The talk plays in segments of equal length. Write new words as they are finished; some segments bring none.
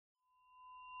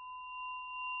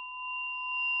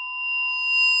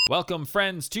Welcome,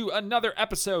 friends, to another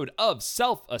episode of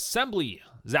Self-Assembly.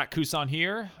 Zach Kusan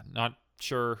here. Not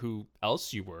sure who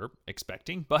else you were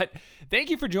expecting, but thank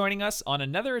you for joining us on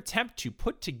another attempt to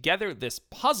put together this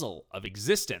puzzle of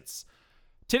existence.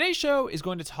 Today's show is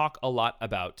going to talk a lot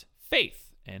about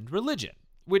faith and religion,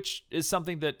 which is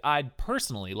something that I'd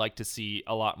personally like to see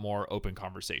a lot more open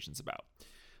conversations about.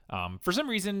 For some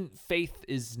reason, faith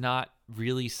is not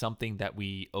really something that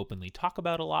we openly talk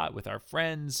about a lot with our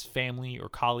friends, family, or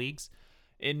colleagues.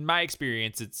 In my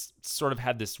experience, it's sort of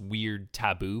had this weird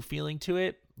taboo feeling to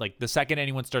it. Like the second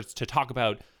anyone starts to talk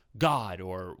about God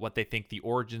or what they think the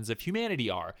origins of humanity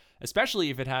are, especially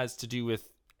if it has to do with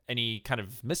any kind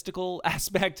of mystical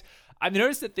aspect, I've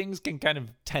noticed that things can kind of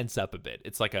tense up a bit.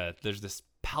 It's like there's this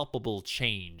palpable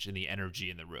change in the energy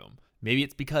in the room. Maybe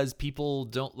it's because people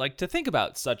don't like to think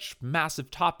about such massive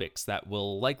topics that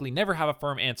we'll likely never have a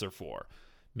firm answer for.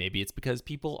 Maybe it's because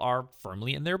people are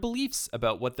firmly in their beliefs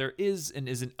about what there is and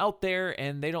isn't out there,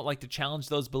 and they don't like to challenge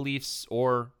those beliefs.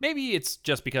 Or maybe it's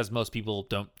just because most people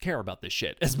don't care about this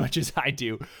shit as much as I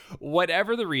do.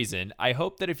 Whatever the reason, I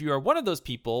hope that if you are one of those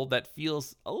people that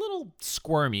feels a little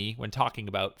squirmy when talking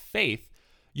about faith,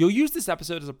 you'll use this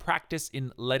episode as a practice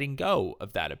in letting go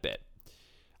of that a bit.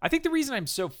 I think the reason I'm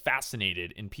so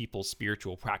fascinated in people's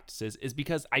spiritual practices is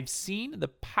because I've seen the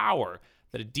power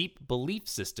that a deep belief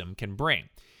system can bring.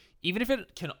 Even if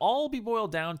it can all be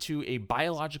boiled down to a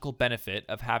biological benefit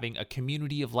of having a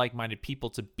community of like-minded people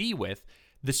to be with,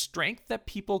 the strength that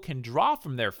people can draw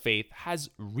from their faith has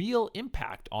real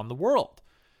impact on the world.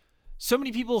 So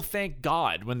many people thank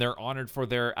God when they're honored for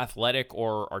their athletic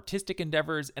or artistic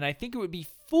endeavors, and I think it would be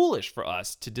foolish for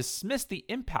us to dismiss the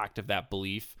impact of that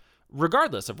belief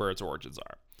regardless of where its origins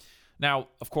are. Now,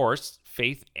 of course,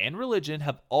 faith and religion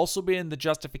have also been the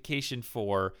justification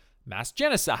for mass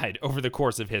genocide over the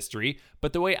course of history,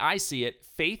 but the way I see it,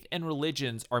 faith and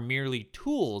religions are merely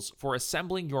tools for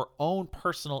assembling your own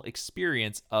personal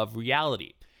experience of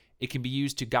reality. It can be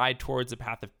used to guide towards a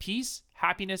path of peace,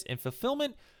 happiness, and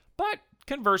fulfillment, but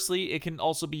conversely, it can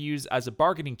also be used as a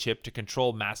bargaining chip to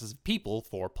control masses of people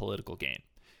for political gain.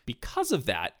 Because of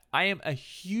that, I am a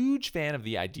huge fan of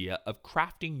the idea of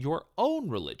crafting your own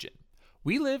religion.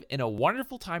 We live in a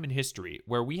wonderful time in history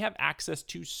where we have access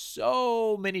to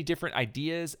so many different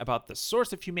ideas about the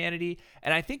source of humanity,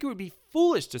 and I think it would be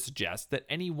foolish to suggest that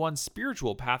any one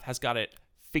spiritual path has got it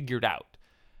figured out.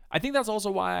 I think that's also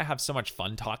why I have so much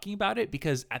fun talking about it,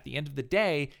 because at the end of the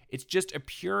day, it's just a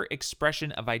pure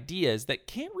expression of ideas that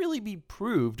can't really be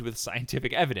proved with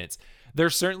scientific evidence.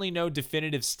 There's certainly no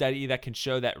definitive study that can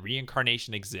show that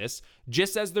reincarnation exists,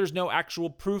 just as there's no actual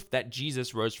proof that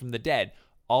Jesus rose from the dead.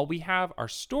 All we have are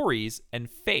stories and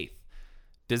faith.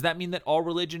 Does that mean that all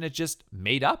religion is just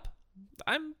made up?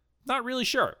 I'm not really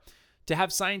sure. To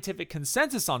have scientific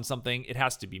consensus on something, it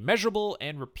has to be measurable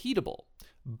and repeatable.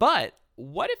 But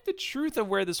what if the truth of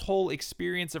where this whole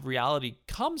experience of reality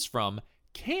comes from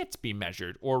can't be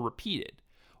measured or repeated?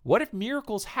 What if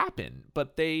miracles happen,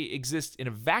 but they exist in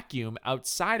a vacuum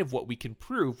outside of what we can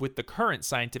prove with the current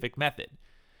scientific method?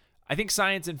 I think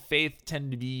science and faith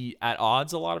tend to be at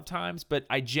odds a lot of times, but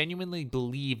I genuinely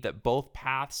believe that both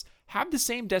paths have the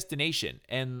same destination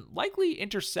and likely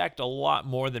intersect a lot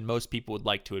more than most people would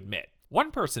like to admit.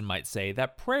 One person might say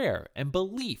that prayer and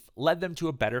belief led them to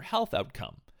a better health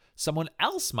outcome. Someone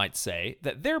else might say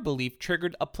that their belief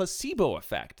triggered a placebo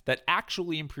effect that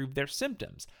actually improved their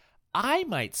symptoms. I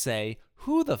might say,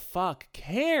 who the fuck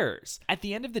cares? At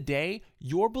the end of the day,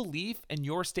 your belief and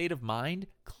your state of mind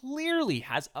clearly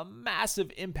has a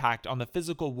massive impact on the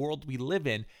physical world we live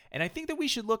in, and I think that we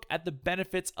should look at the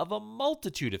benefits of a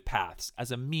multitude of paths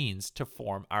as a means to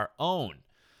form our own.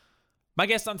 My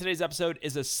guest on today's episode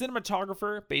is a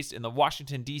cinematographer based in the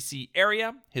Washington, D.C.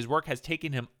 area. His work has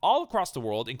taken him all across the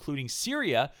world, including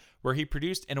Syria, where he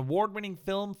produced an award-winning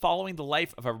film following the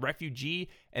life of a refugee,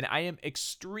 and I am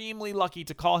extremely lucky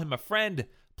to call him a friend.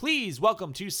 Please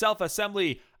welcome to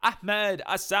Self-Assembly, Ahmed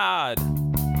Assad.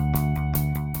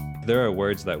 There are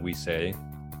words that we say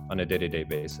on a day-to-day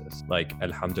basis, like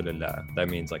Alhamdulillah. That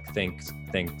means like thanks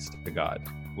to God.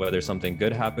 Whether something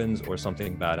good happens or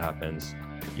something bad happens,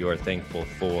 you are thankful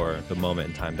for the moment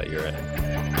in time that you're in.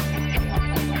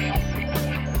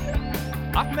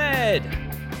 Ahmed,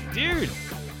 dude,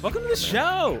 welcome to the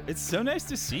show. It's so nice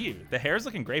to see you. The hair's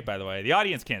looking great, by the way. The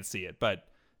audience can't see it, but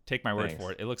take my word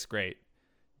for it. It looks great.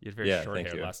 You had very short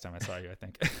hair last time I saw you, I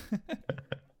think.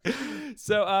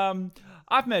 So,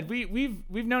 Ahmed,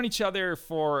 we've known each other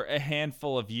for a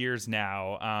handful of years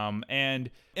now, and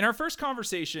in our first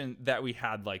conversation that we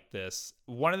had like this,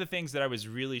 one of the things that I was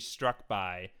really struck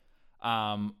by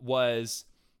was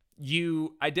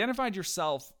you identified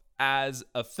yourself as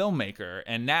a filmmaker,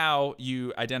 and now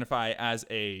you identify as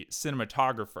a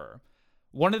cinematographer.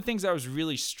 One of the things I was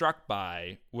really struck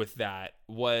by with that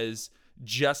was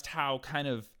just how kind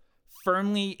of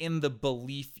firmly in the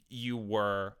belief you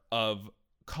were of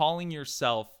calling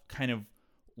yourself kind of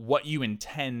what you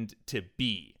intend to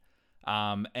be.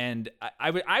 And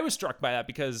I was struck by that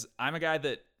because I'm a guy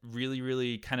that really,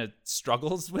 really kind of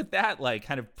struggles with that, like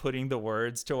kind of putting the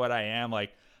words to what I am.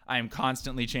 Like, I am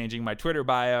constantly changing my Twitter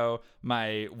bio,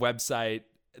 my website,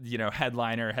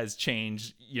 headliner has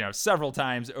changed, several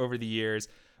times over the years.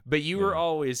 But you were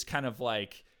always kind of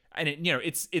like, and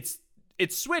it's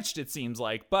switched, it seems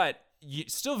like, but you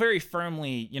still very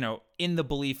firmly, in the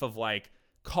belief of like,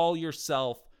 call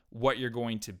yourself what you're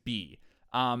going to be.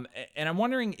 And I'm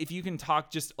wondering if you can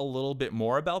talk just a little bit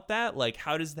more about that. Like,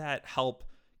 how does that help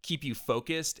keep you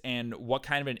focused, and what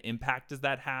kind of an impact does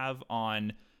that have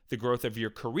on the growth of your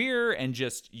career and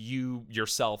just you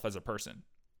yourself as a person?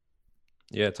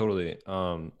 Yeah, totally.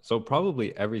 So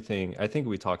probably everything, I think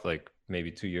we talked like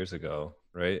maybe 2 years ago,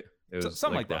 right? It was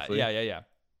Something like that. roughly. Yeah.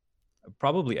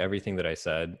 Probably everything that I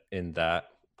said in that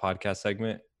podcast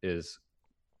segment is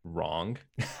wrong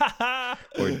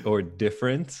or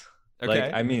different. Okay.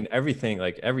 Like, I mean, everything,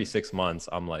 like every 6 months,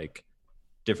 I'm like,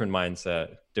 different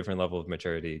mindset, different level of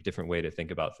maturity, different way to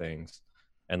think about things.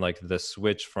 And like the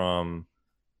switch from,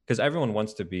 because everyone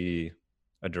wants to be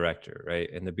a director, right?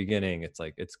 In the beginning, it's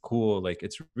like, it's cool. Like,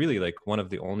 it's really like one of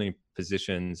the only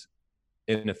positions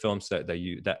in a film set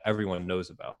that everyone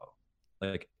knows about.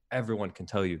 Like, everyone can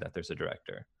tell you that there's a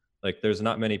director. Like, there's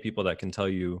not many people that can tell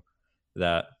you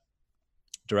that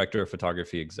director of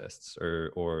photography exists,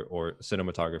 or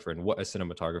cinematographer, and what a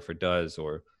cinematographer does,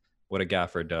 or what a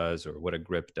gaffer does, or what a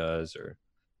grip does, or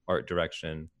art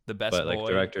direction. The Best But Boy like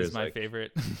directors, is my like,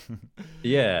 favorite.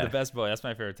 Yeah, The Best Boy. That's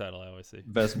my favorite title I always see.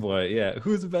 Best Boy. Yeah,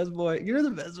 who's the best boy? You're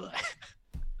the best boy.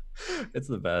 It's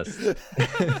the best.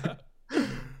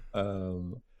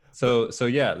 So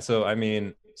yeah. So I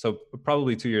mean, so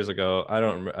probably 2 years ago,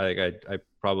 I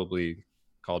probably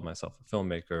called myself a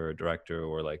filmmaker or a director,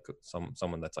 or like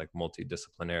someone that's like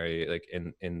multidisciplinary, like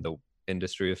in the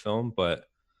industry of film. But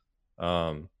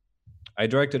I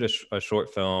directed a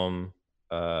short film.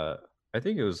 I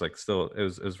think it was like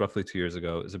it was roughly 2 years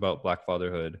ago. It was about Black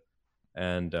fatherhood,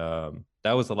 and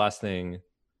that was the last thing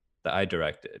that I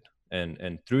directed.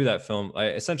 And through that film, I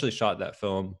essentially shot that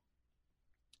film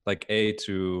like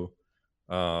to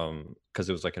because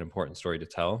it was like an important story to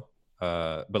tell.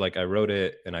 But like, I wrote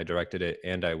it and I directed it,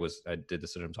 and I did the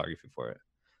cinematography for it.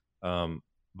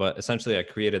 But essentially, I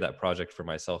created that project for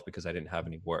myself because I didn't have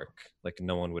any work. Like,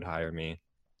 no one would hire me,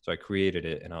 so I created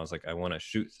it, and I was like, I want to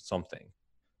shoot something.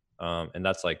 And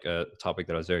that's like a topic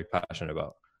that I was very passionate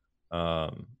about.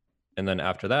 And then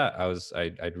after that,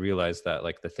 I realized that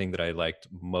like the thing that I liked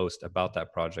most about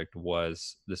that project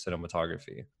was the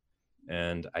cinematography,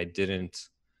 and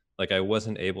I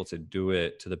wasn't able to do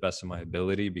it to the best of my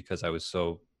ability because I was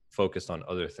so focused on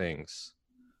other things.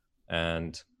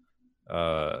 And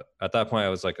at that point, I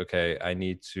was like, okay, I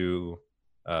need to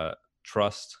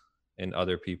trust in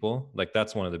other people. Like,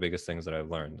 that's one of the biggest things that I've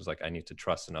learned, is like, I need to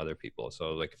trust in other people.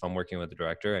 So like, if I'm working with a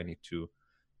director, I need to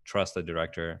trust the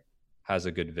director has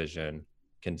a good vision,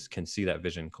 can see that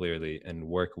vision clearly, and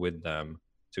work with them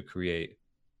to create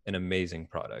an amazing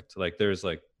product. Like, there's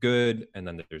like good, and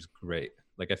then there's great.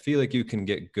 Like, I feel like you can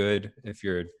get good if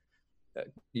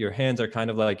your hands are kind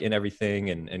of like in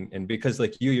everything, and because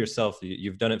like you yourself,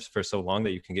 you've done it for so long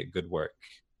that you can get good work,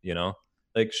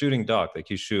 like shooting doc,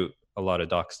 like you shoot a lot of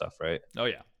doc stuff, right? Oh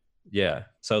yeah. Yeah.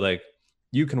 So like,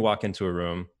 you can walk into a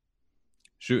room,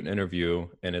 shoot an interview,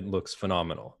 and it looks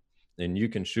phenomenal, and you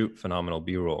can shoot phenomenal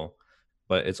B-roll,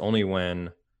 but it's only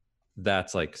when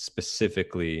that's like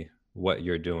specifically what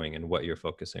you're doing and what you're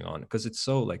focusing on. Because it's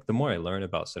so like, the more I learn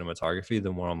about cinematography,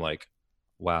 the more I'm like,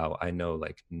 wow, I know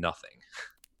like nothing.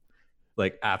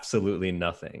 Like, absolutely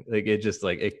nothing. Like, it just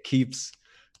like, it keeps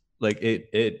like,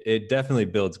 it definitely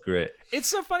builds grit. It's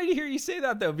so funny to hear you say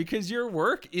that though, because your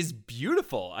work is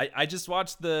beautiful. I just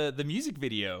watched the music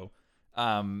video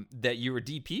that you were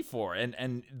DP for,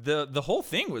 and the whole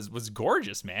thing was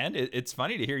gorgeous, man. It's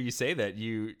funny to hear you say that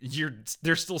you're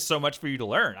there's still so much for you to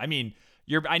learn. I mean,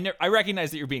 I recognize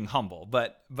that you're being humble,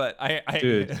 but I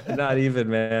Dude, not even,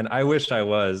 man. I wish I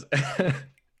was.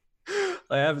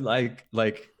 I have like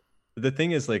the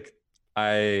thing is like,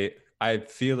 I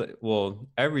feel it. Well,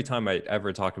 every time I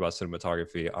ever talk about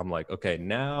cinematography, I'm like, okay,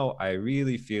 now I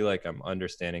really feel like I'm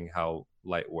understanding how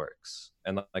light works.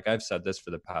 And like, I've said this for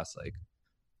the past like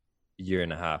year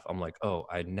and a half. I'm like, oh,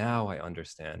 now I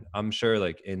understand. I'm sure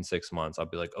like in 6 months, I'll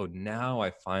be like, oh, now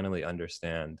I finally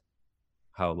understand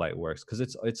how light works, because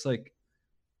it's like,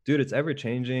 dude, it's ever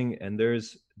changing, and there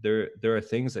are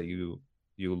things that you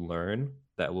learn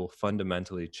that will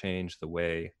fundamentally change the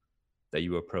way that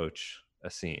you approach a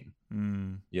scene,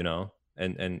 you know.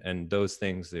 And those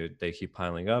things, they keep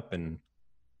piling up, and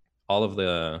all of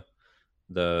the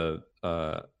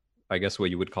I guess what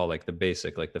you would call like the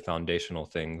basic, like the foundational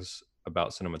things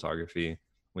about cinematography,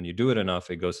 when you do it enough,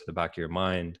 it goes to the back of your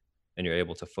mind, and you're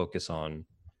able to focus on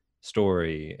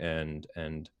story and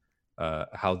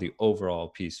how the overall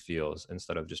piece feels,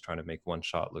 instead of just trying to make one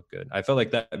shot look good. I felt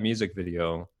like that music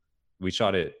video, we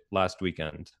shot it last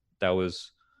weekend. That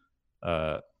was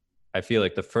I feel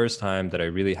like the first time that I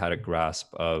really had a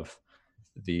grasp of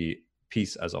the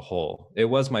piece as a whole. It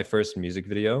was my first music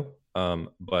video,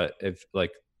 but if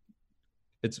like,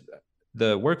 it's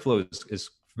the workflow is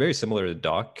very similar to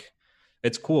doc.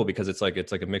 It's cool because it's like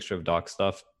a mixture of doc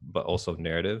stuff but also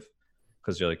narrative,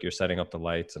 because you're setting up the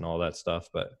lights and all that stuff,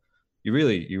 but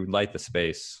you light the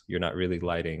space. You're not really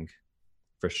lighting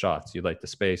for shots. You light the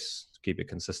space to keep it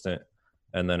consistent,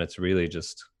 and then it's really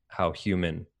just how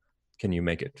human can you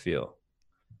make it feel.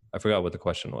 I forgot what the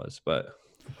question was, but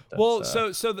well,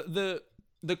 so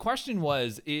the question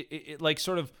was, it like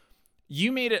sort of,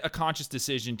 you made it a conscious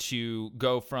decision to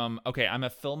go from, okay, I'm a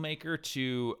filmmaker,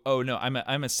 to, oh no, I'm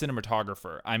a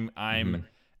cinematographer.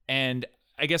 And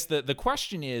I guess the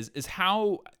question is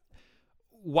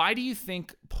why do you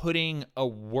think putting a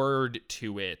word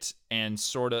to it, and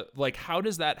sort of like, how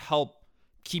does that help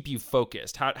keep you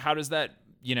focused? How does that,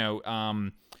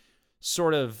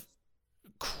 sort of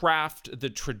craft the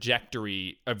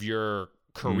trajectory of your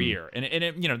career? And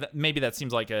it, maybe that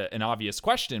seems like an obvious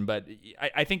question, but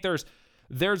I think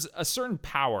there's a certain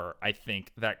power, I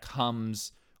think, that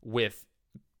comes with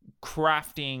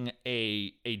crafting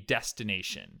a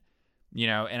destination,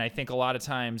 and I think a lot of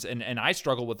times, and I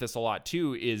struggle with this a lot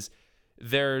too, is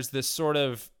there's this sort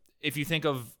of, if you think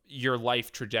of your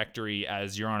life trajectory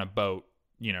as you're on a boat,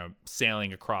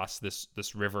 sailing across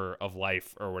this river of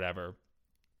life or whatever,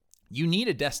 you need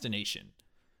a destination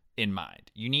in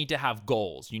mind. You need to have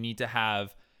goals. You need to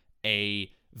have a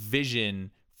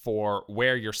vision for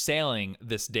where you're sailing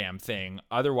this damn thing.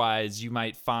 Otherwise, you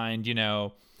might find,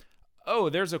 oh,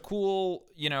 there's a cool,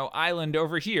 island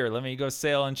over here. Let me go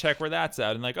sail and check where that's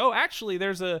at. And like, oh, actually,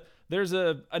 there's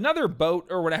another boat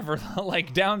or whatever,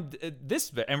 like down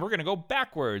this bit, and we're gonna go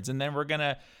backwards, and then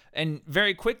and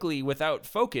very quickly, without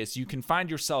focus, you can find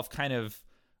yourself kind of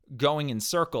going in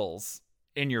circles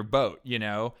in your boat,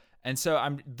 And so I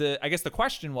guess the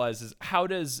question is how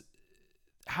does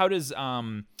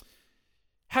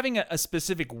having a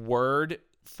specific word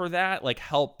for that, like,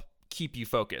 help keep you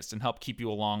focused and help keep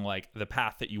you along like the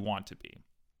path that you want to be?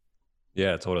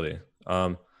 Yeah, totally.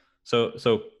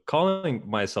 So calling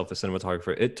myself a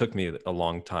cinematographer, it took me a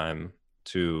long time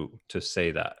to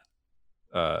say that,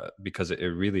 because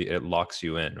it locks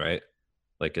you in, right?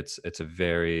 Like it's a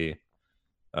very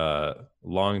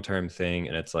long-term thing,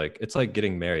 and it's like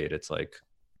getting married. It's like,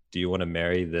 do you want to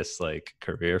marry this like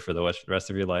career for the rest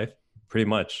of your life? Pretty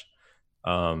much.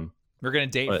 We're gonna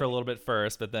date for a little bit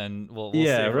first, but then we'll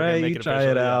yeah, see if we're right. gonna make You it try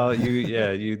official. it out.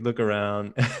 You look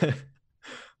around.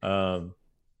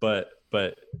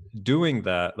 But doing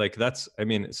that, like, that's, I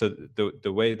mean, so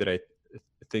the way that I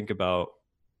think about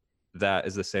that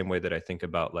is the same way that I think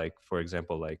about, like, for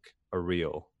example, like a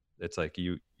reel. It's like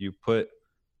you put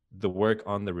the work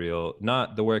on the reel,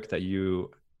 not the work that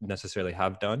you necessarily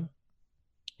have done.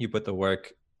 You put the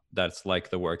work that's like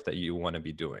the work that you want to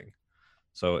be doing.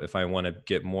 So if I want to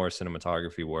get more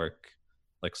cinematography work,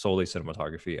 like solely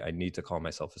cinematography, I need to call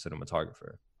myself a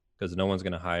cinematographer, because no one's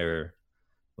going to hire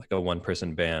like a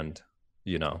one-person band,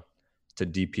 to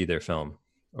DP their film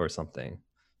or something.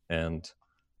 And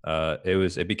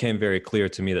it became very clear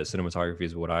to me that cinematography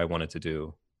is what I wanted to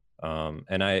do.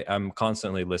 And I'm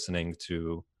constantly listening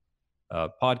to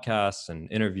podcasts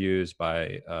and interviews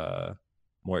by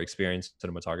more experienced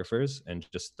cinematographers, and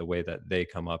just the way that they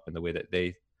come up and the way that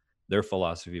their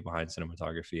philosophy behind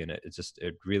cinematography. And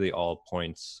it really all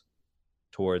points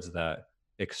towards that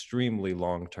extremely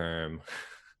long-term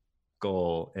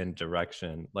goal and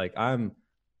direction. Like, I'm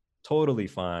totally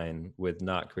fine with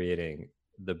not creating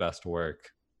the best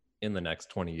work in the next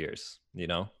 20 years,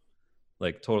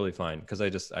 like totally fine. Because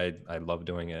I love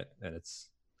doing it, and it's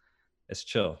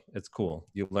chill. It's cool.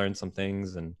 You learn some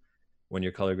things, and when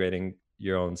you're color grading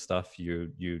your own stuff,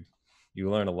 you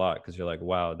learn a lot, because you're like,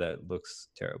 wow, that looks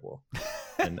terrible.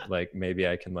 And like, maybe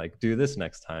I can like do this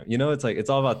next time. It's like, it's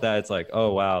all about that. It's like,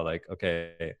 oh wow, like,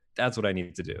 okay, that's what I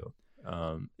need to do.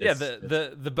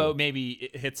 The boat maybe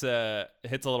it hits a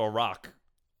little rock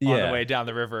on the way down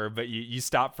the river, but you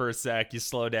stop for a sec, you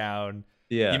slow down,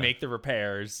 you Yeah. make the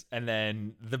repairs, and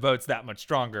then the boat's that much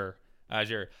stronger as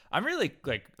you're. I'm really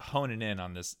like honing in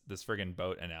on this friggin'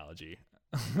 boat analogy.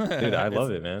 Dude, I love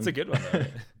it, It's a man. good one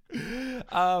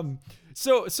though.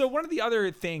 So one of the other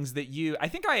things that I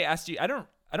think I asked you, I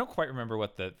don't quite remember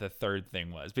what the third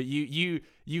thing was, but you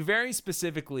very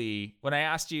specifically, when I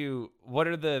asked you what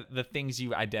are the things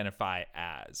you identify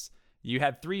as, you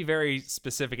had three very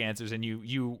specific answers, and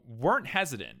you weren't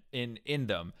hesitant in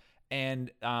them. And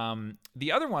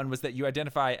the other one was that you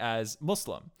identify as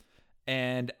Muslim.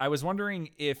 And I was wondering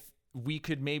if we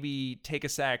could maybe take a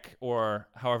sec, or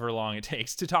however long it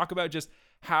takes, to talk about just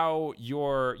how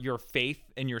your faith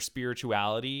and your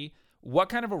spirituality, what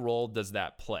kind of a role does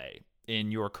that play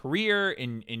in your career,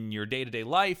 in your day-to-day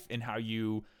life, and how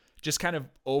you just kind of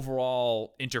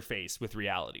overall interface with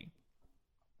reality.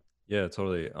 Yeah,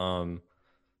 totally.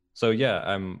 So yeah,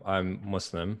 I'm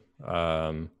Muslim.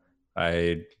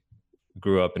 I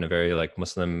grew up in a very like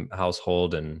Muslim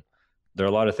household, and there are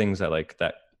a lot of things that like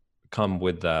that come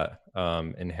with that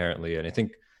inherently. And I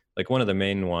think like one of the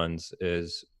main ones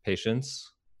is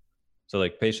patience. So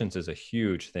like patience is a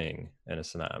huge thing in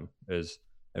Islam. Is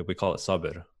we call it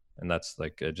sabr, and that's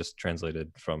like just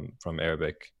translated from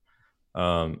Arabic.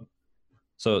 Um,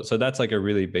 so that's like a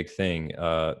really big thing.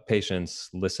 Patience,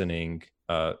 listening,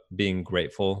 being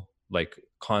grateful, like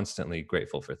constantly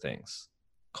grateful for things,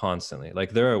 constantly.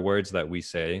 Like there are words that we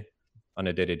say on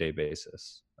a day-to-day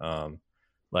basis,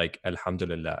 like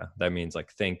Alhamdulillah. That means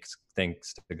like thanks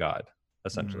to God,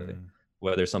 essentially. Mm.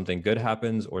 Whether something good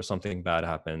happens or something bad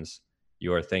happens,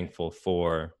 you are thankful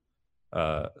for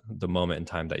the moment in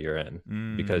time that you're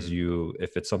in, because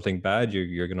if it's something bad,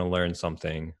 you're gonna learn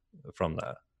something from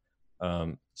that.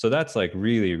 So that's like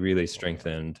really, really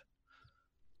strengthened,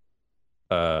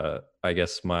 I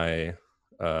guess my,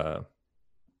 all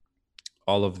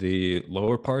of the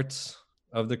lower parts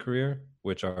of the career,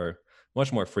 which are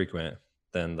much more frequent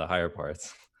than the higher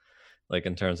parts, like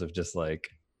in terms of just like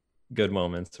good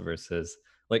moments versus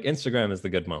like Instagram is the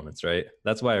good moments, right?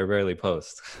 That's why I rarely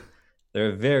post. There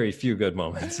are very few good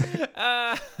moments.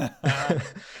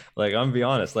 Like I'm gonna be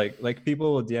honest, like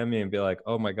people will DM me and be like,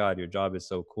 "Oh my God, your job is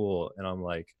so cool," and I'm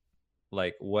like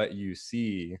what you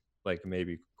see like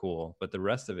maybe cool, but the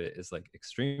rest of it is like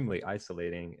extremely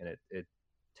isolating, and it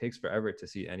takes forever to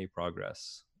see any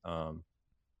progress.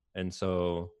 And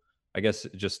so I guess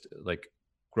just like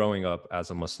growing up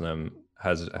as a Muslim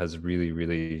has really,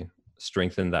 really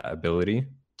strengthened that ability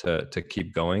to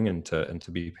keep going and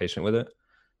to be patient with it,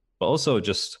 but also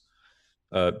just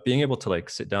being able to like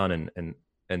sit down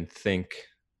and think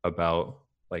about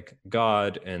like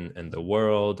God and the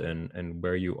world and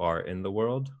where you are in the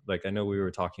world. Like I know we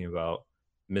were talking about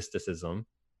mysticism,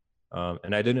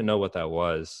 and I didn't know what that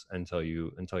was until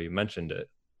you mentioned it.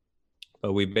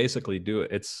 But we basically do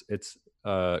it. It's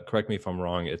correct me if I'm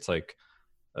wrong. It's like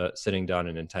sitting down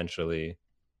and intentionally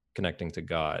connecting to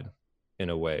God in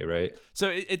a way, right?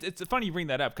 So it's funny you bring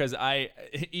that up, because I,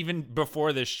 even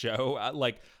before this show,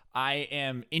 like I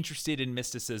am interested in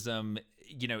mysticism,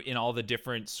 in all the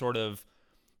different sort of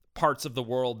parts of the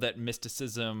world that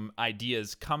mysticism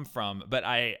ideas come from, but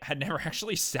I had never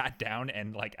actually sat down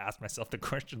and like asked myself the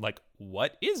question, like,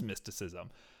 what is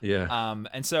mysticism? Yeah.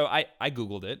 And so I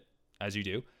Googled it, as you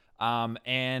do.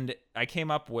 And I came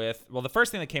up with, well, the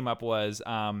first thing that came up was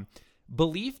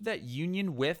belief that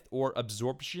union with or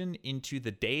absorption into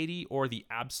the deity or the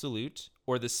absolute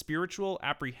or the spiritual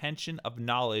apprehension of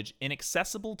knowledge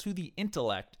inaccessible to the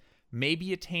intellect may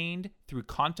be attained through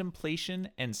contemplation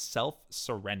and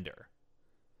self-surrender.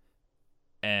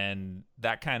 And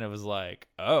that kind of was like,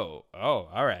 oh,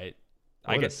 all right.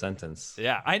 What I get a sentence.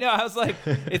 Yeah, I know. I was like,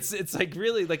 it's like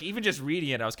really like even just reading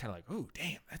it, I was kind of like, oh,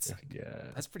 damn, that's like, Yeah,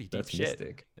 that's pretty deep that's shit.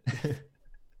 mystic.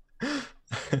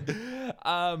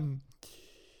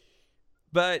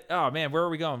 But oh man, where are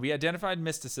we going? We identified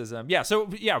mysticism.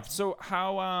 So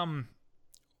how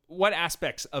what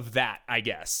aspects of that, I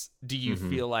guess, do you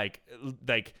feel like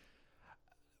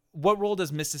what role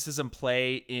does mysticism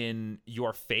play in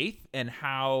your faith, and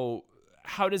how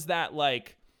does that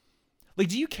like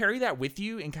do you carry that with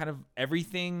you in kind of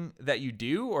everything that you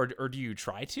do, or do you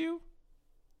try to?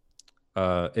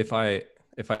 If I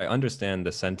understand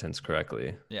the sentence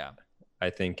correctly, Yeah. I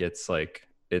think it's like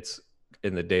it's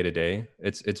in the day to day.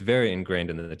 It's very ingrained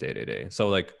in the day to day. So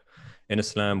like in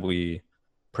Islam, we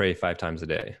pray 5 times a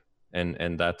day, and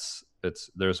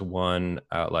there's one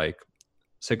at like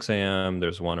 6 a.m.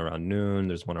 There's one around noon.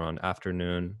 There's one around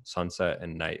afternoon, sunset,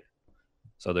 and night.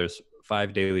 So there's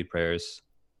 5 daily prayers,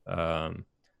 and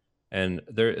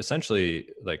they're essentially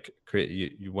like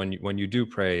when you do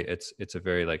pray, it's a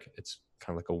very like it's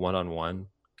kind of like a one-on-one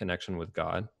connection with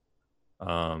God.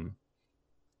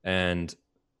 And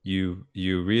you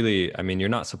really, I mean, you're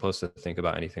not supposed to think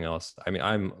about anything else. I mean,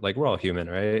 I'm like, we're all human,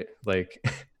 right? Like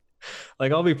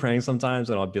like I'll be praying sometimes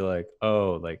and I'll be like,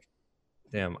 oh, like,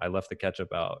 damn, I left the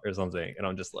ketchup out or something, and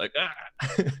I'm just like,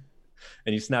 ah.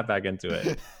 And you snap back into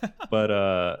it.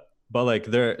 But like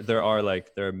there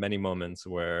are many moments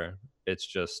where it's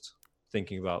just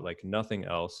thinking about like nothing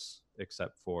else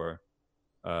except for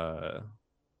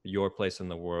your place in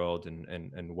the world,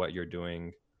 and what you're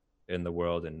doing in the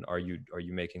world, and are you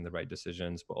making the right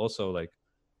decisions. But also, like,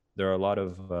 there are a lot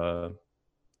of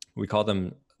we call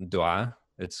them dua.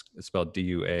 It's spelled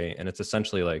dua, and it's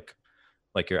essentially like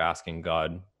you're asking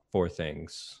God for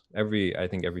things. I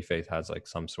think every faith has like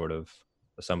some sort of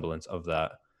a semblance of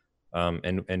that.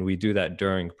 And we do that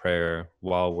during prayer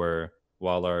while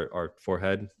our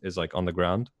forehead is like on the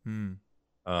ground.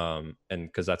 And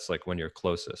because that's like when you're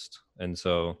closest. And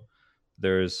so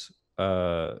there's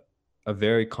a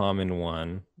very common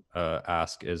one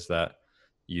ask is that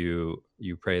you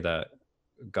pray that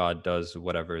God does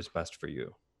whatever is best for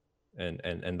you,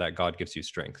 and that God gives you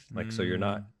strength. Like, so you're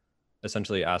not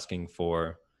essentially asking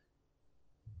for,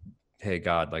 hey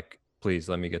God, like, please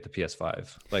let me get the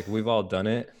PS5. Like, we've all done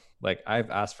it. Like, I've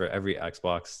asked for every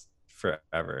Xbox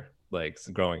forever, like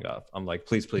growing up. I'm like,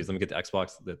 please let me get the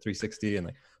Xbox, the 360, and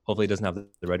like hopefully it doesn't have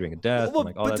the red ring of death. Well, and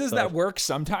like all but that does stuff. that work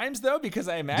sometimes though? Because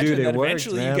I imagine Dude, that works,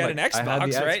 eventually man. you get like, an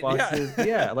Xbox, right? Xboxes.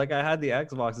 Yeah, like I had the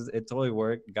Xboxes. It totally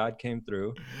worked. God came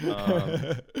through.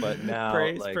 But now,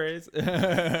 praise.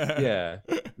 yeah,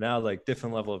 now like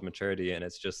different level of maturity, and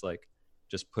it's just like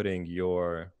just putting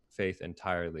your faith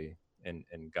entirely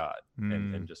in God,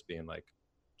 and just being like,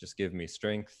 just give me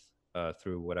strength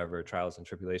through whatever trials and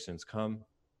tribulations come.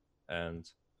 And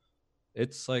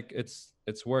it's like it's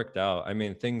worked out. I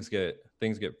mean, things get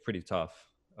pretty tough,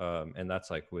 and that's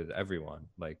like with everyone.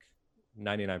 Like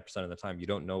 99% of the time you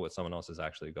don't know what someone else is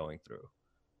actually going through,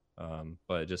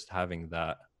 but just having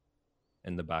that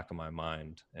in the back of my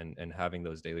mind, and having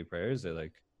those daily prayers, they're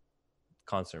like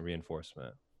constant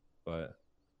reinforcement. But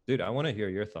dude, I want to hear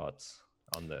your thoughts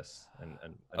on this. And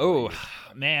oh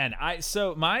man,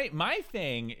 so my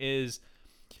thing is,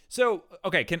 so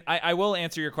okay, I will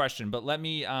answer your question, but let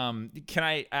me can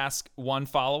I ask one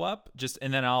follow-up, just,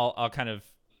 and then I'll kind of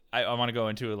I want to go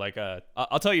into like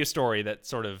I'll tell you a story that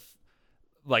sort of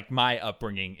like my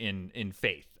upbringing in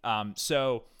faith.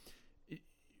 So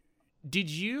did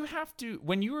you have to,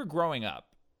 when you were growing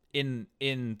up in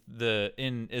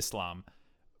Islam,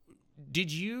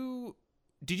 did you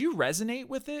resonate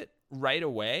with it right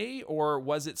away, or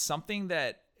was it something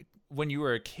that when you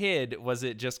were a kid, was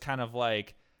it just kind of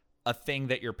like a thing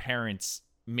that your parents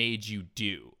made you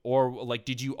do, or like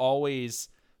did you always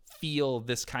feel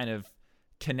this kind of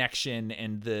connection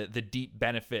and the deep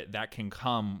benefit that can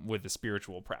come with a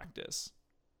spiritual practice?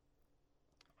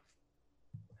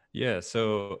 Yeah,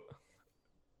 so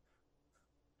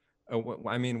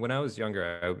I mean, when I was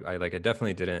younger, I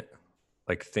definitely didn't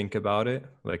like think about it,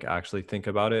 like actually think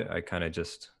about it. I kind of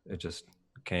it just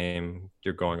came.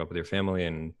 You're growing up with your family,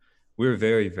 and we were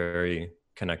very, very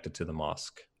connected to the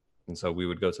mosque. And so we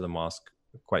would go to the mosque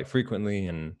quite frequently,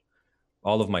 and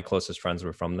all of my closest friends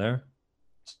were from there.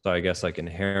 So I guess like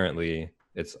inherently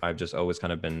I've just always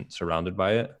kind of been surrounded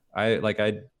by it. I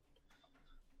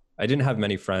didn't have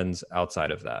many friends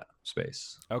outside of that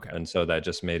space. Okay. And so that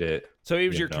just made it. So it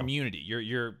was your community.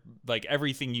 Your like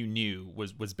everything you knew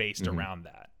was based around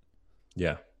that.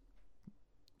 Yeah.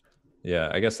 Yeah.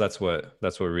 I guess that's what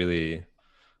really,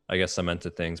 I guess,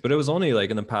 cemented things. But it was only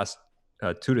like in the past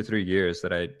 2 to 3 years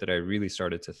that I really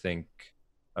started to think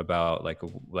about like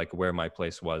where my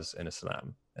place was in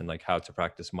Islam, and like how to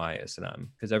practice my Islam,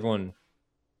 because everyone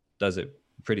does it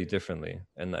pretty differently,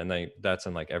 and that's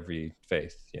in like every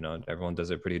faith, everyone does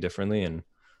it pretty differently. And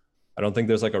I don't think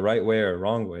there's like a right way or a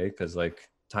wrong way, because like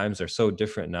times are so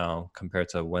different now compared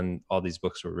to when all these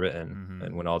books were written,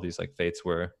 and when all these like faiths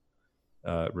were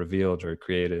revealed or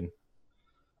created.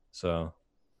 So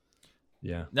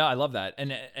yeah. No, I love that.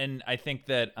 And I think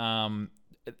that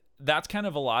that's kind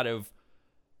of a lot of,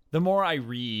 the more I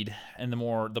read and the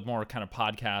more kind of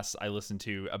podcasts I listen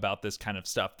to about this kind of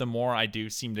stuff, the more I do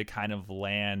seem to kind of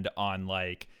land on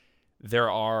like, there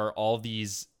are all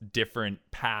these different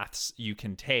paths you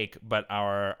can take, but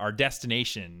our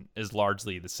destination is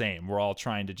largely the same. We're all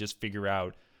trying to just figure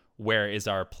out where is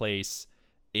our place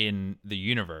in the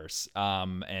universe,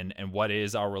 and what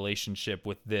is our relationship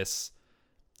with this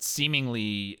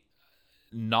seemingly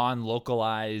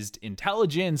non-localized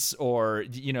intelligence, or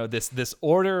this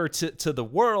order to the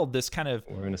world, this kind of,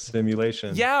 we're in a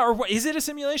simulation. Yeah, or is it a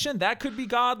simulation? That could be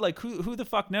God. Like who the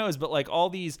fuck knows? But like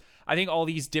I think all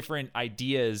these different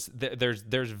ideas,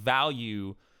 there's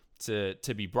value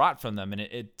to be brought from them, and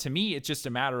it to me it's just a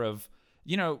matter of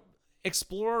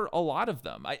explore a lot of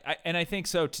them. I think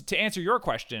so. To answer your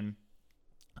question,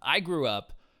 I grew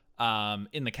up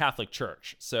in the Catholic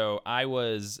Church, so I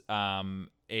was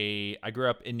I grew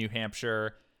up in New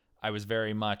Hampshire. I was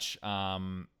very much,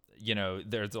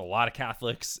 there's a lot of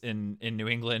Catholics in New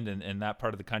England and that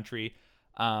part of the country.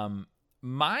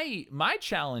 My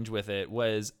challenge with it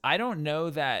was, I don't know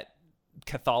that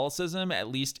Catholicism, at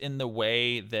least in the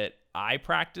way that I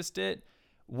practiced it,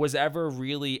 was ever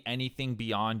really anything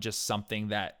beyond just something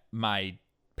that my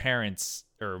parents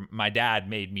or my dad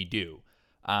made me do.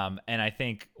 And I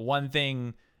think one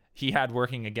thing he had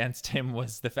working against him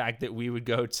was the fact that we would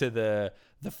go to the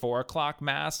 4:00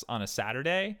 mass on a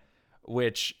Saturday,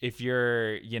 which if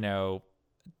you're,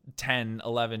 10,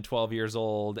 11, 12 years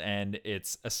old and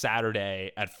it's a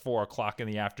Saturday at 4:00 in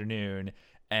the afternoon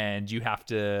and you have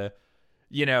to,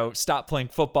 stop playing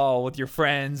football with your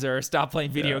friends or stop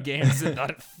playing video games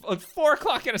at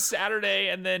 4:00 on a Saturday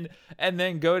and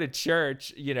then go to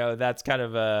church, that's kind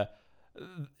of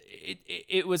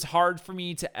it was hard for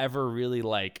me to ever really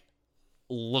like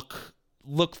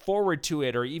look forward to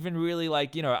it, or even really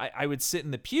like, I would sit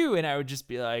in the pew and I would just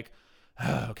be like,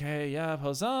 oh, okay, yep,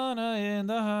 Hosanna in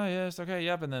the highest, okay,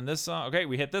 yep, and then this song, okay,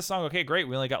 we hit this song, okay, great,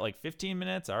 we only got like 15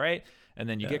 minutes, all right, and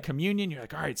then you get communion, you're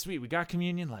like, all right, sweet, we got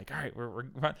communion, like, all right, we're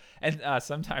and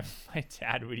sometimes my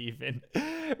dad would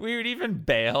even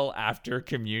bail after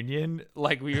communion,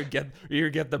 like we would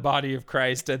get the body of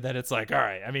Christ, and then it's like, all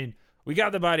right, I mean, we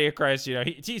got the body of Christ,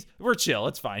 we're chill,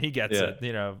 it's fine, he gets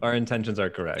it, Our intentions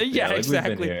are correct. Yeah, like,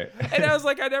 exactly. We've been here. And I was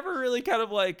like, I never really kind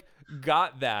of like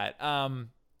got that.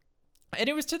 And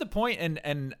it was to the point,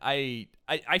 and I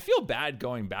feel bad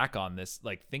going back on this,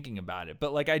 like thinking about it,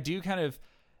 but like I do kind of,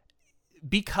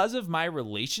 because of my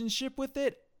relationship with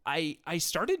it, I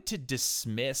started to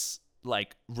dismiss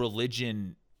like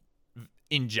religion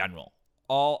in general.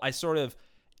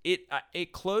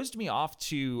 It closed me off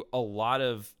to a lot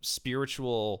of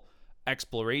spiritual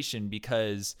exploration,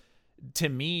 because to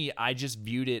me, I just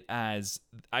viewed it as,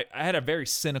 I had a very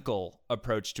cynical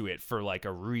approach to it for like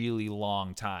a really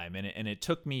long time. And it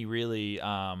took me really,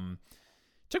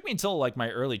 took me until like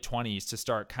my early 20s to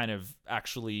start kind of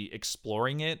actually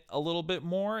exploring it a little bit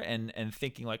more and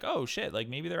thinking like, oh shit, like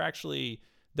maybe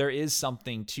there is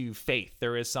something to faith.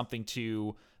 There is something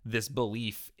to this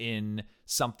belief in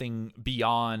something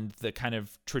beyond the kind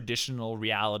of traditional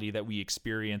reality that we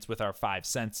experience with our five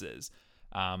senses.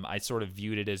 I sort of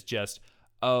viewed it as just,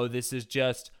 oh, this is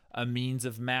just a means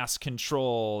of mass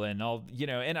control and all,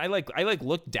 and I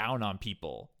looked down on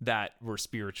people that were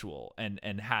spiritual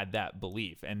and had that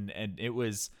belief. And it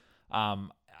was,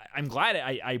 I'm glad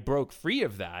I broke free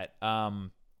of that.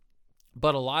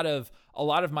 But a lot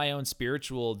of my own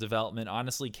spiritual development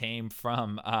honestly came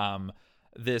from,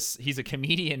 he's a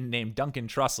comedian named Duncan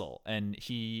Trussell, and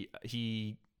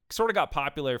he sort of got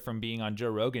popular from being on Joe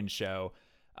Rogan's show.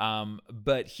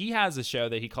 But he has a show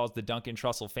that he calls the Duncan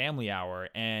Trussell Family Hour,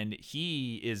 and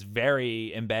he is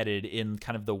very embedded in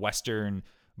kind of the Western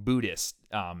Buddhist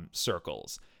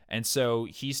circles. And so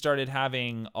he started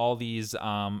having all these,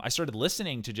 I started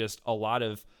listening to just a lot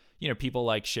of, people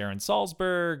like Sharon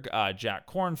Salzberg, Jack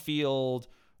Kornfield,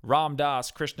 Ram Dass,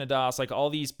 Krishna Das, like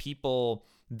all these people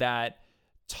that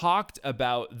talked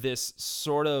about this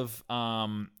sort of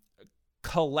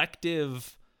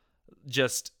collective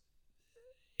just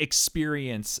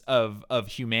experience of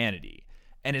humanity.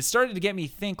 And it started to get me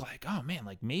think like, oh man,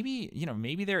 like maybe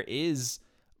there is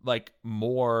like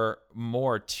more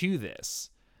to this.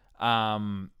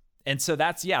 And so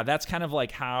that's kind of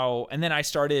like how, and then I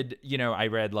started, I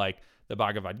read like the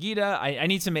Bhagavad Gita. I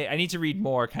need to read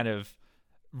more kind of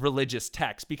religious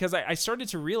texts, because I started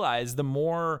to realize the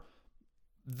more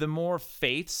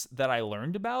faiths that I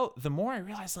learned about, the more I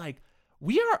realized like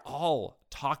we are all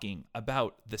talking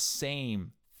about the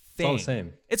same thing. It's all the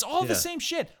same. It's all the same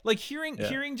shit. Like hearing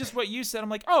just what you said, I'm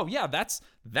like, oh yeah, that's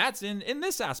in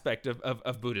this aspect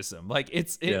of Buddhism. Like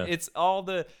it's all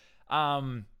the,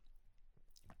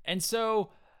 and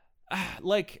so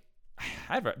like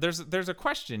there's a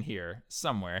question here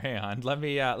somewhere. Hang on, let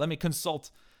me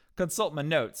consult my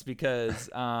notes, because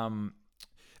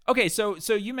okay, so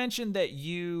you mentioned that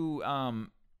you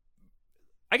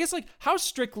I guess like how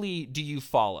strictly do you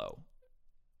follow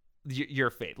your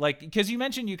faith? Like, because you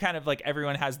mentioned you kind of like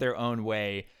everyone has their own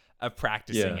way of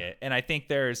practicing it, and I think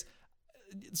there's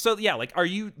so yeah, like, are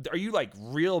you like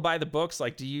real by the books?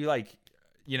 Like, do you like,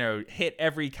 hit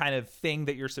every kind of thing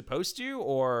that you're supposed to,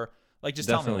 or like, just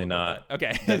tell me a Definitely little not. about that.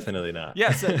 Okay. Definitely not.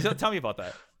 Yeah. So tell me about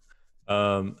that.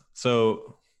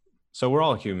 So we're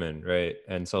all human, right?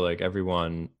 And so like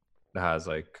everyone has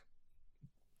like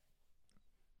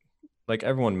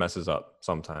everyone messes up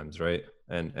sometimes, right?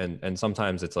 And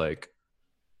sometimes it's like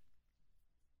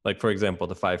for example,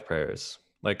 the 5 prayers.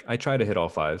 Like I try to hit all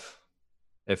 5.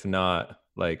 If not,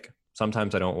 like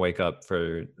sometimes I don't wake up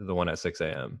for the one at 6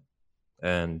 a.m.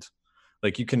 And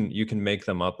like you can make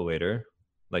them up later.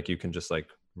 Like you can just like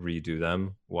redo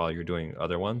them while you're doing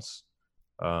other ones.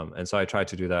 And so I try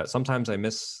to do that. Sometimes I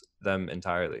miss them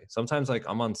entirely. Sometimes like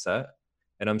I'm on set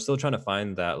and I'm still trying to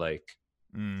find that like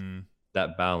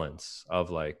that balance of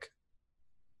like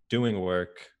doing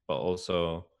work but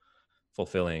also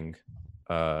fulfilling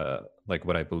like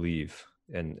what I believe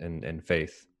in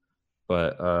faith.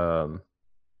 But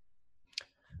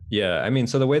yeah, I mean,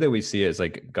 so the way that we see it is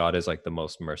like God is like the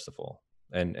most merciful.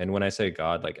 And when I say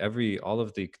God, like all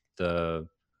of the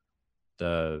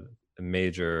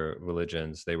major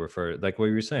religions, they refer, like what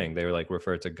you were saying, they were like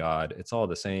refer to God. It's all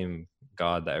the same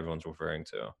God that everyone's referring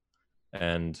to.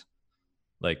 And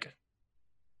like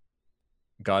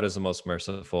God is the most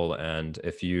merciful, and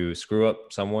if you screw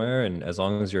up somewhere, and as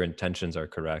long as your intentions are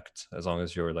correct, as long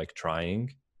as you're like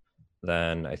trying,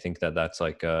 then I think that that's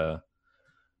like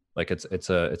it's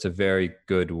a very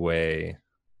good way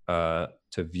to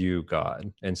view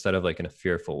God, instead of like in a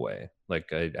fearful way.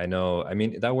 Like I know, I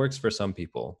mean, that works for some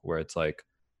people where it's like,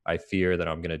 I fear that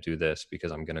I'm going to do this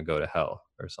because I'm going to go to hell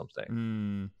or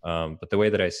something. But the way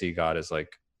that I see God is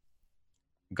like,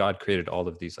 God created all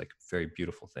of these like very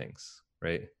beautiful things,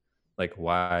 right? Like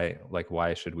why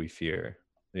should we fear?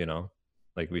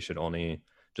 Like we should only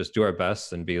just do our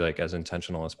best and be like as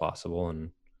intentional as possible. And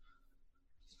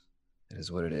it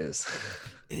is what it is.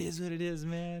 It is what it is,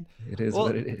 man. It is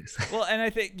what it is. Well, and I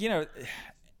think, and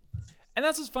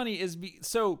that's what's funny is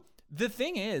so the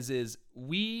thing is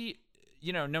we,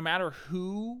 no matter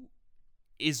who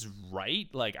is right,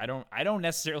 like I don't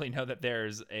necessarily know that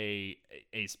there's a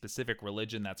specific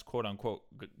religion that's quote unquote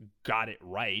got it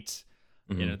right.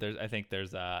 I think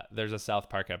there's a South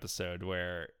Park episode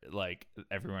where like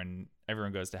everyone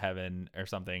goes to heaven or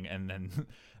something, and then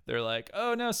they're like,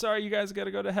 oh no, sorry, you guys got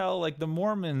to go to hell. Like the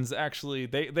Mormons actually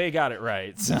they got it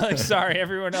right. So like, sorry,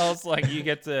 everyone else, like you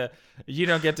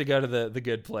don't get to go to the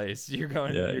good place. You're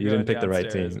going. Yeah, you didn't pick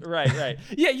downstairs. the right team. Right.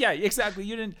 Yeah, exactly.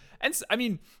 You didn't. And I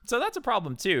mean, so that's a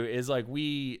problem too. Is like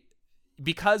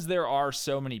because there are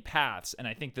so many paths, and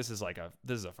I think this is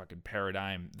a fucking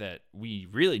paradigm that we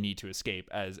really need to escape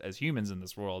as humans in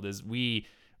this world. Is we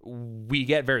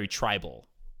get very tribal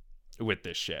with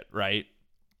this shit, right?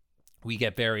 We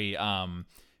get very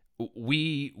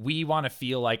we want to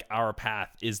feel like our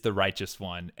path is the righteous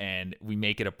one, and we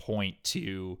make it a point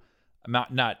to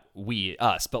not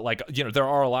us, but like there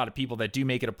are a lot of people that do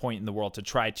make it a point in the world to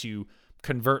try to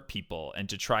convert people and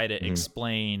to try to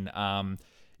explain.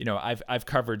 I've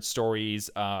covered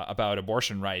stories about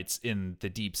abortion rights in the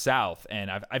Deep South, and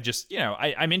I've just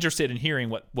I'm interested in hearing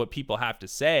what people have to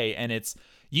say, and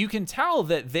you can tell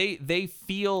that they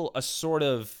feel a sort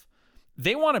of,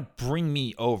 they want to bring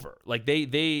me over. Like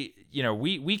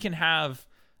we can have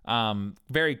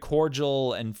very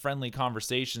cordial and friendly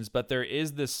conversations, but there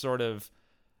is this sort of,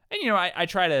 and I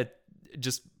try to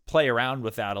just play around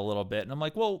with that a little bit, and I'm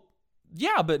like, well,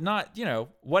 yeah, but not,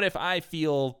 what if I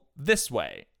feel this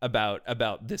way about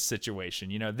this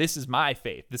situation? This is my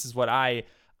faith. This is what I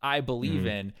believe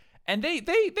in. And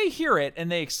they hear it and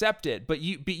they accept it, but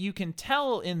you can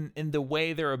tell in the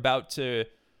way they're about to,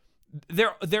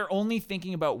 they're only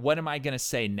thinking about, what am I going to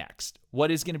say next?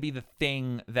 What is going to be the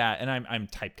thing that, and I'm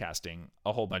typecasting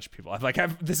a whole bunch of people.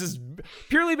 This is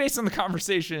purely based on the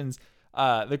conversations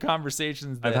that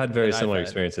I've had very similar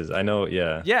experiences. I know.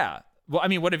 Yeah. Yeah. Well, I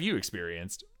mean, what have you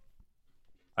experienced?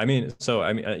 I mean,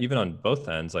 even on both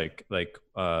ends, like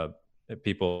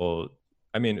people,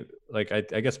 I mean, like,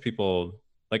 I guess people,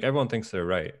 like, everyone thinks they're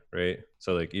right.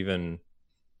 So like, even,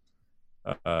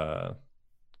 sorry,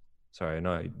 I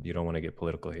know you don't want to get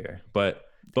political here, but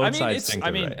both sides think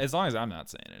they're right. As long as I'm not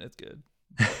saying it, it's good.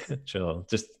 Chill.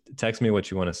 Just text me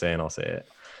what you want to say and I'll say it.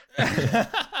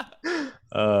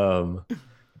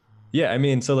 Yeah, I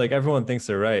mean, so like everyone thinks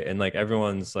they're right, and like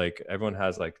everyone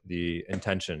has like the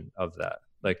intention of that.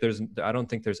 Like I don't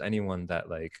think there's anyone that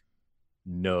like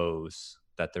knows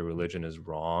that their religion is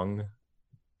wrong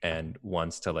and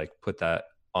wants to like put that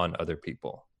on other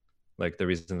people. Like the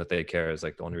reason that they care is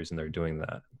like the only reason they're doing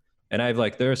that. And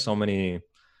there are so many,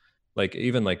 like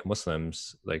even like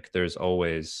Muslims, like there's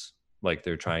always like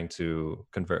they're trying to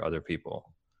convert other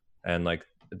people. And like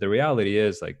the reality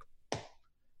is like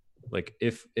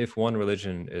if one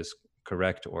religion is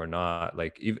correct or not,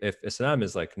 like if Islam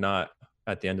is like not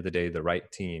at the end of the day the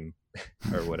right team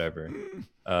or whatever,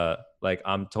 like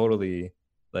I'm totally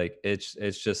like it's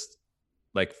just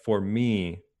like for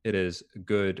me it is a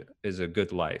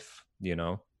good life, you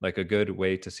know, like a good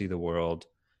way to see the world.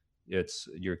 It's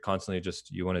you're constantly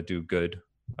just you want to do good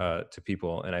to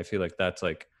people, and I feel like that's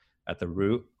like at the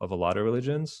root of a lot of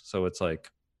religions. So it's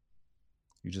like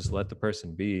you just let the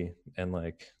person be, and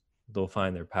like they'll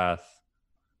find their path.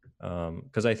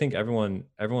 Because I think everyone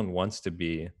wants to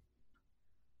be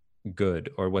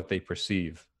good, or what they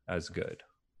perceive as good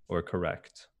or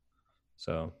correct.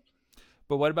 So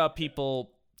But what about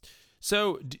people?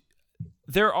 So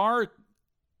there are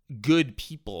good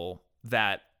people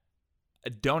that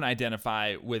don't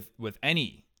identify with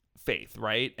any faith,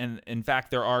 right? And in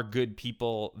fact, there are good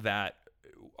people that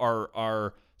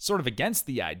are sort of against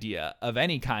the idea of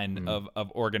any kind of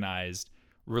organized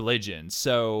religion.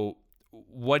 So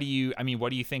what do you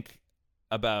think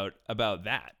about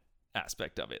that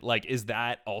aspect of it? Like, is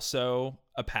that also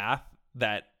a path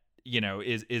that, you know,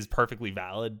 is perfectly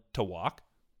valid to walk?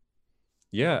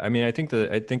 yeah, I mean, I think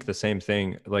the same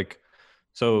thing. Like,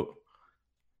 so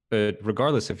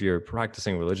regardless if you're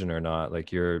practicing religion or not,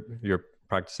 like you're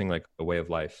practicing like a way of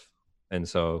life. And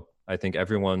so I think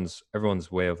everyone's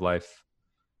way of life,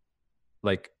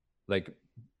 like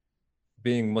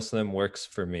being Muslim works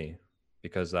for me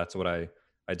because that's what I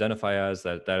identify as,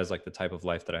 that is like the type of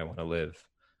life that I want to live.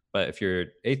 But if you're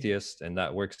atheist and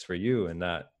that works for you and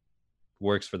that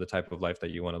works for the type of life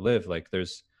that you want to live, like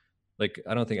there's like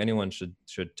I don't think anyone should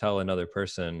tell another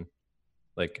person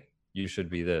like you should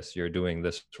be this, you're doing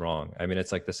this wrong. I mean,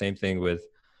 it's like the same thing with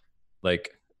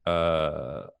like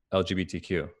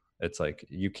LGBTQ. It's like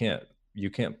you can't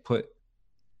put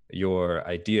your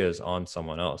ideas on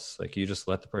someone else. Like you just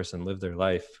let the person live their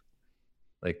life.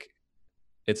 Like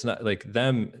it's not like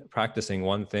them practicing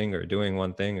one thing or doing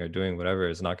one thing or doing whatever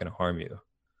is not going to harm you,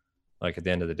 like at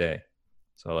the end of the day.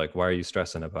 So like why are you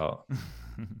stressing about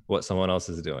what someone else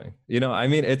is doing? You know, I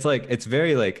mean, it's like it's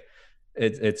very like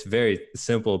it's very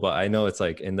simple, but I know it's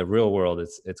like in the real world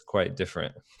it's quite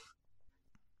different,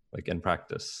 like in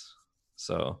practice.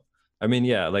 So I mean,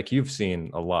 yeah, like you've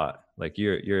seen a lot. Like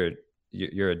you're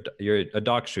a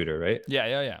dock shooter, right?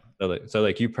 Yeah. So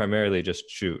like you primarily just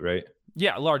shoot, right?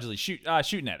 Yeah, largely shoot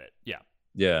and edit. Yeah.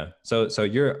 Yeah. So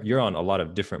you're on a lot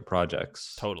of different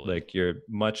projects. Totally. Like you're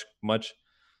much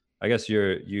I guess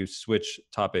you switch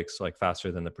topics like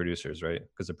faster than the producers, right?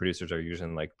 Because the producers are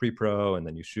using like pre-pro and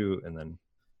then you shoot and then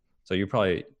so you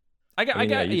probably I've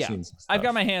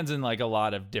got my hands in like a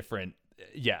lot of different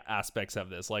aspects of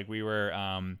this. Like we were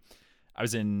I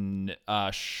was in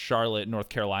Charlotte, North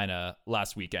Carolina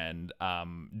last weekend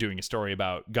doing a story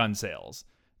about gun sales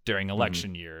during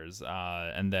election years,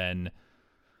 and then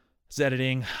was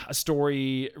editing a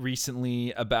story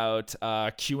recently about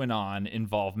QAnon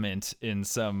involvement in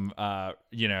some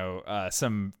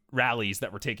some rallies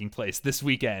that were taking place this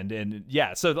weekend. And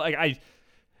yeah, so like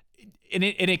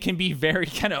it can be very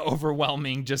kind of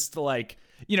overwhelming just to like,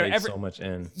 you know, so much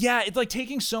in. Yeah, it's like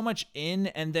taking so much in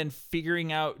and then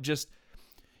figuring out just,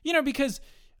 you know, because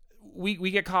we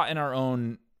get caught in our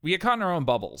own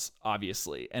bubbles,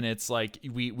 obviously. And it's like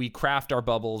we craft our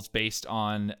bubbles based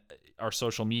on our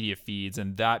social media feeds,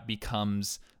 and that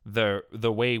becomes the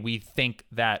way we think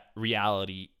that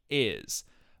reality is.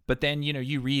 But then, you know,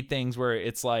 you read things where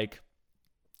it's like,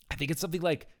 I think it's something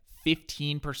like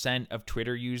 15% of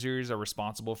Twitter users are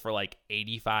responsible for like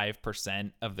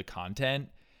 85% of the content.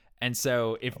 And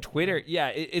so if Twitter,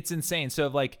 it's insane. So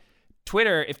like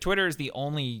if Twitter is the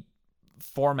only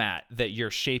format that you're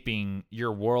shaping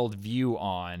your worldview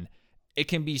on, it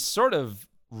can be sort of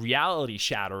reality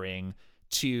shattering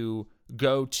to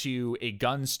go to a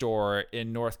gun store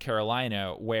in North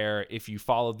Carolina where if you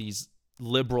follow these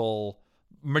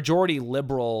majority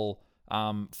liberal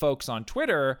folks on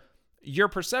Twitter, your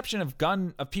perception of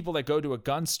people that go to a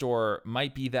gun store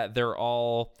might be that they're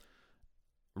all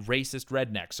racist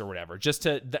rednecks or whatever.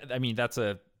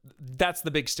 That's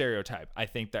the big stereotype I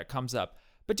think that comes up.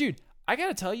 But dude, I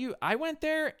gotta tell you, I went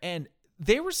there and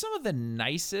they were some of the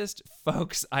nicest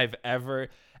folks I've ever.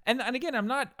 And again,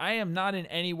 I am not in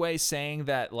any way saying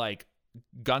that like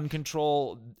gun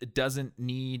control doesn't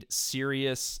need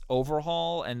serious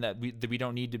overhaul and that we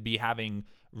don't need to be having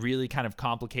really kind of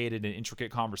complicated and intricate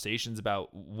conversations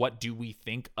about what do we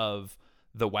think of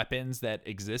the weapons that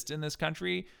exist in this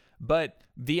country. But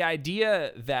the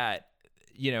idea that,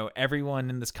 you know,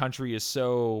 everyone in this country is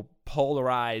so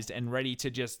polarized and ready to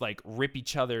just like rip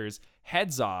each other's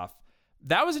heads off,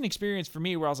 that was an experience for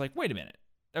me where I was like, wait a minute.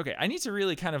 Okay, I need to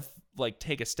really kind of like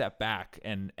take a step back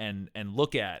and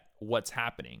look at what's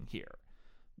happening here.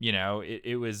 You know,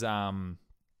 it was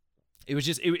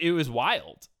just it was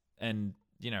wild. And,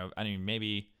 you know, I mean,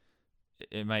 maybe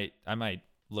I might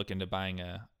look into buying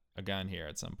a gun here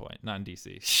at some point. Not in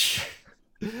DC.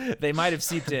 They might have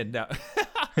seeped in. No.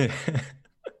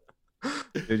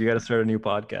 Dude, you got to start a new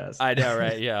podcast. I know,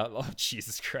 right? Yeah. Oh,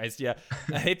 Jesus Christ. Yeah.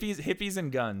 Hippies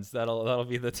and guns. That'll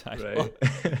be the title.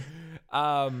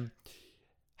 Right.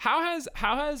 How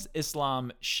has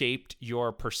Islam shaped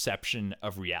your perception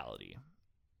of reality?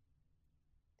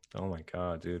 Oh my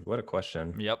God, dude. What a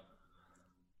question. Yep.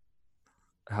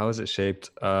 How is it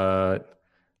shaped?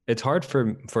 It's hard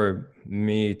for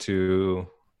me to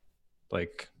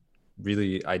like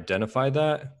really identify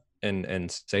that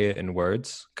and say it in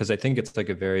words, because I think it's like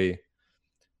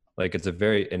it's a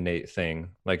very innate thing.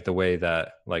 Like the way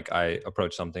that like I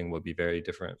approach something will be very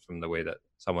different from the way that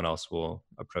someone else will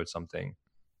approach something.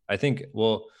 I think,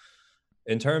 well,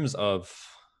 in terms of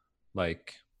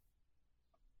like,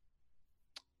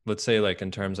 let's say like in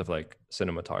terms of like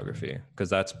cinematography, because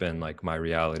that's been like my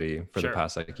reality for the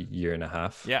past like year and a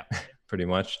half. Yeah. Pretty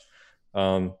much.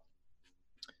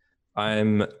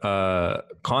 I'm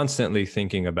constantly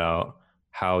thinking about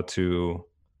how to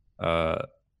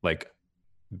like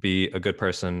be a good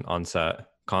person on set,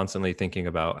 constantly thinking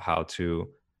about how to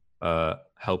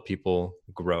help people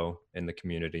grow in the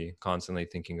community, constantly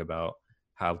thinking about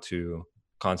how to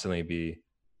constantly be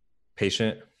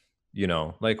patient. You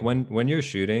know, like when you're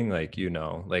shooting, like, you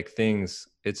know, like things,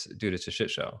 it's a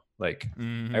shit show. Like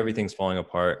everything's falling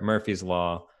apart. Murphy's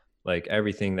Law, like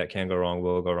everything that can go wrong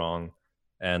will go wrong.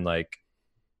 And like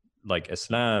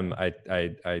Islam, I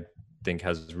think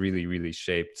has really, really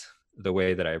shaped the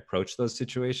way that I approach those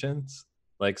situations.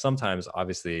 Like sometimes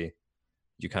obviously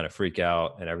you kind of freak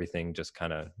out and everything just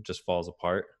falls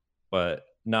apart, but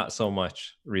not so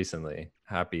much recently.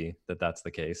 Happy that that's the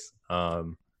case.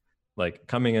 Like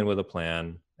coming in with a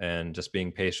plan and just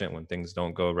being patient when things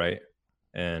don't go right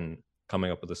and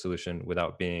coming up with a solution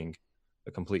without being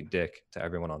a complete dick to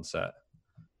everyone on set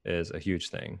is a huge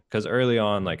thing. Because early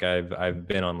on, like I've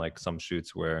been on like some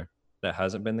shoots where that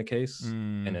hasn't been the case.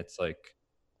 And it's like,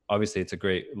 obviously it's a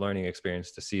great learning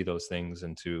experience to see those things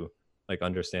and to like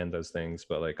understand those things.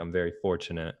 But like, I'm very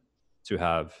fortunate to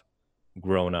have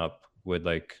grown up with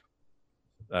like,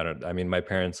 my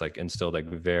parents like instilled like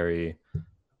very,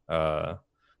 I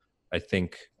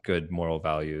think good moral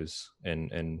values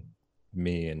in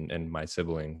me and my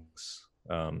siblings.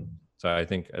 So I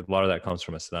think a lot of that comes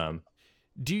from Islam.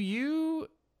 How do you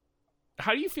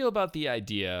feel about the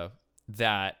idea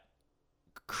that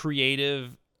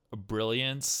creative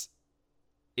brilliance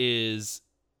is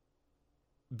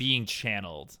being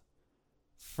channeled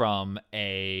from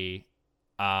a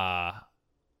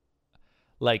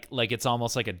like it's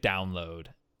almost like a download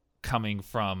coming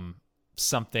from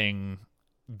something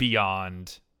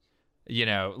beyond, you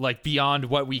know, like beyond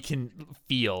what we can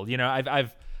feel? You know,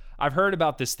 I've heard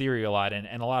about this theory a lot,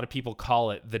 and a lot of people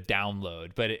call it the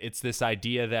download, but it's this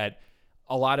idea that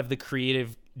a lot of the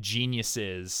creative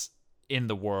geniuses in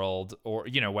the world, or,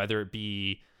 you know, whether it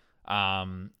be,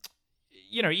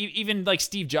 you know, even like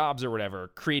Steve Jobs or whatever,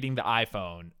 creating the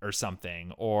iPhone or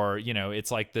something, or, you know,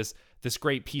 it's like this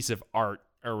great piece of art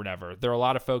or whatever. There are a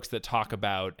lot of folks that talk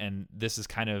about, and this is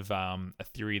kind of a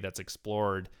theory that's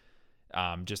explored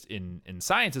just in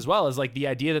science as well, as like the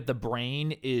idea that the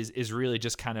brain is really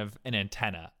just kind of an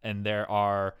antenna, and there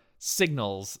are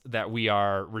signals that we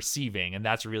are receiving, and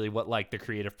that's really what like the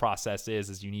creative process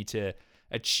is you need to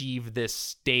achieve this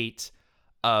state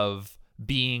of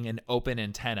being an open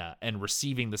antenna and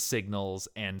receiving the signals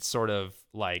and sort of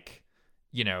like,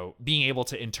 you know, being able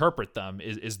to interpret them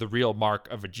is the real mark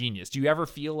of a genius. Do you ever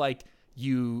feel like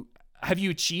have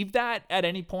you achieved that at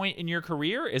any point in your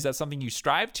career? Is that something you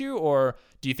strive to, or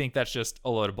do you think that's just a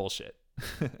load of bullshit?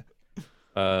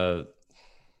 I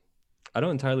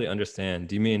don't entirely understand.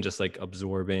 Do you mean just like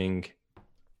absorbing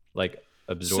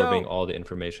all the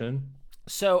information?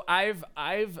 So I've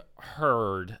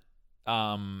heard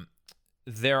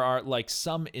there are like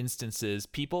some instances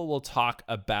people will talk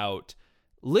about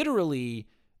literally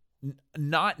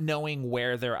not knowing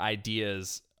where their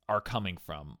ideas are coming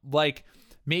from. Like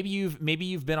maybe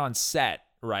you've been on set,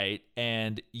 right?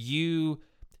 And you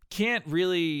can't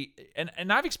really,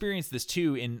 and I've experienced this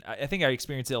too I think I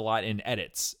experienced it a lot in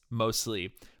edits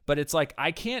mostly, but it's like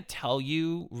I can't tell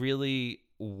you really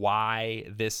why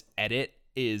this edit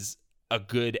is a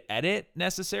good edit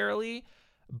necessarily,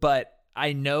 but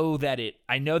I know that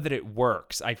it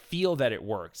works. I feel that it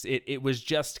works. It was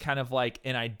just kind of like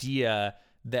an idea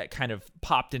that kind of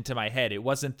popped into my head. It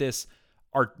wasn't this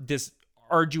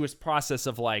arduous process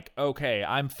of like, okay,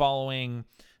 I'm following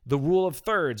the rule of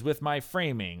thirds with my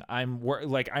framing. I'm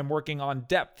working on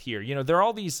depth here. You know, there are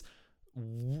all these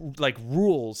like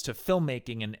rules to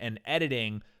filmmaking and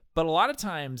editing, but a lot of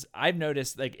times I've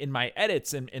noticed like in my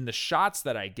edits and in the shots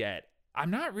that I get, I'm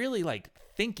not really like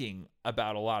thinking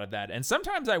about a lot of that. And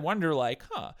sometimes I wonder like,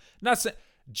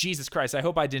 Jesus Christ, I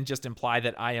hope I didn't just imply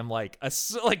that I am like a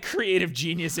like creative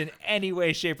genius in any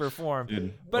way, shape, or form.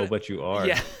 Dude, but you are.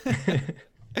 Yeah.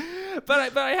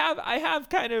 but I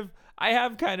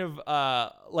have kind of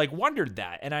like wondered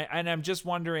that, and I'm just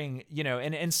wondering, you know,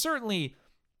 and certainly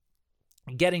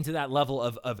getting to that level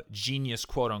of genius,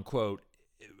 quote unquote,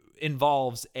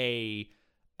 involves a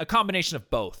combination of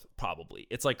both. Probably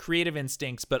it's like creative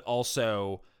instincts, but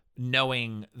also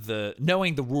knowing the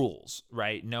rules,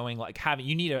 right? Knowing like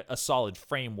you need a solid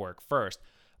framework first.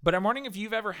 But I'm wondering if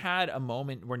you've ever had a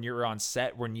moment when you're on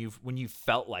set when you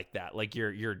felt like that, like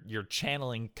you're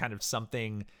channeling kind of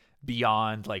something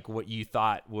beyond like what you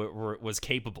thought was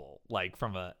capable, like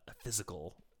from a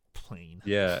physical plane.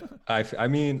 Yeah, I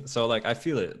mean, so like I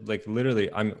feel it like literally.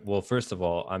 First of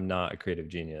all, I'm not a creative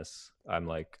genius. I'm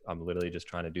literally just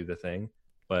trying to do the thing,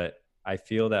 but I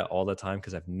feel that all the time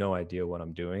because I have no idea what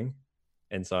I'm doing,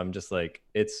 and so I'm just like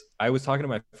I was talking to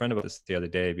my friend about this the other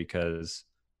day because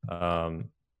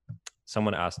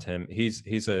someone asked him,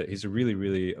 he's a really,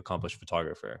 really accomplished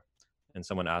photographer, and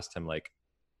someone asked him like,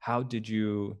 how did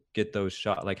you get those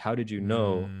shots? Like, how did you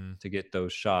know to get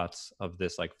those shots of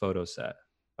this like photo set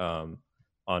on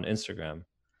Instagram?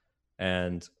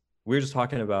 And we were just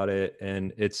talking about it,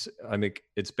 and it's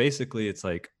basically it's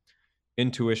like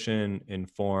intuition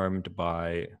informed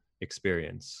by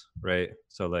experience, right?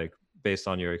 So like based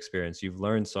on your experience, you've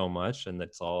learned so much, and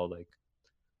it's all like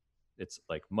it's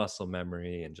like muscle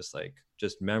memory and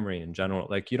just memory in general.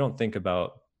 Like you don't think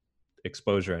about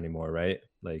exposure anymore, right?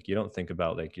 Like you don't think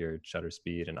about like your shutter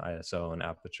speed and ISO and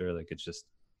aperture. Like it just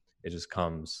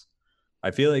comes.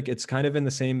 I feel like it's kind of in the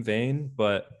same vein,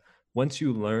 but once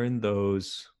you learn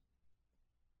those,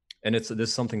 and this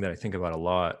is something that I think about a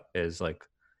lot, is like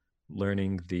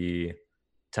learning the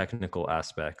technical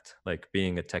aspect, like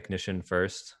being a technician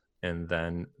first and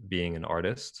then being an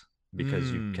artist,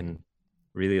 because you can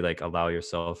really like allow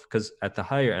yourself, because at the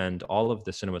higher end, all of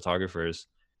the cinematographers,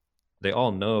 they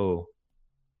all know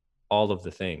all of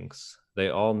the things. They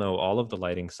all know all of the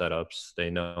lighting setups. They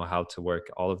know how to work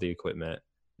all of the equipment.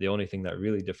 The only thing that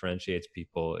really differentiates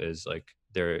people is like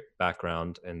their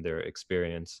background and their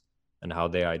experience and how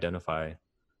they identify.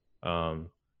 So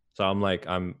I'm like,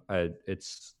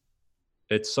 it's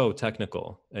so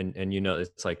technical, and you know,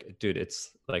 it's like, dude,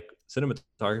 it's like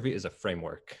cinematography is a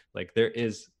framework. Like there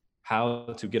is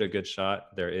how to get a good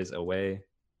shot. There is a way,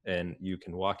 and you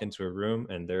can walk into a room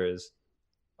and there is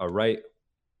a right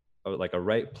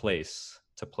place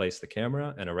to place the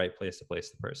camera and a right place to place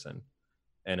the person.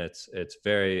 And it's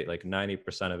very like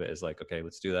 90% of it is like, okay,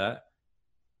 let's do that.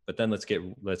 But then let's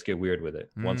get weird with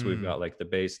it. Once we've got like the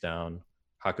base down,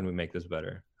 how can we make this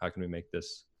better? How can we make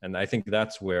this? And I think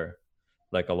that's where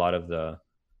like a lot of the,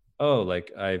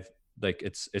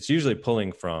 it's usually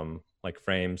pulling from like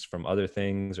frames from other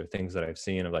things or things that I've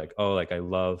seen of like, oh, like I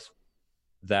love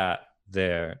that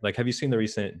there. Like, have you seen the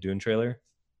recent Dune trailer?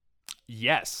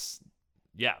 Yes.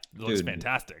 Yeah. It looks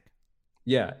fantastic.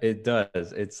 Yeah, it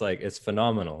does. It's like, it's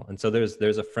phenomenal. And so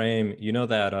there's a frame, you know,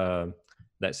 that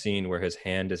scene where his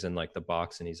hand is in like the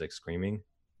box and he's like screaming.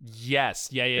 Yes.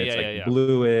 Yeah. It's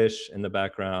bluish in the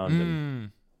background.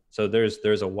 And so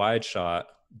there's a wide shot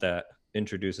that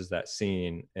introduces that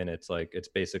scene, and it's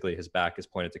basically his back is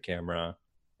pointed to camera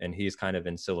and he's kind of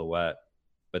in silhouette,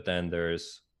 but then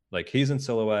there's like, he's in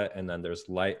silhouette and then there's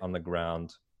light on the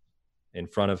ground in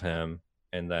front of him,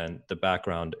 and then the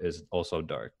background is also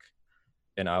dark.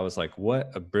 And I was like, what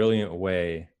a brilliant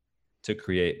way to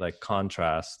create like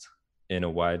contrast in a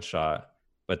wide shot,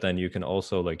 but then you can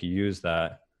also like use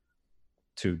that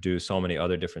to do so many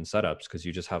other different setups, because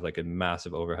you just have like a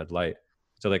massive overhead light.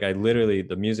 So like I literally,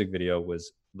 the music video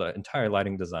was, the entire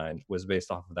lighting design was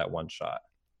based off of that one shot.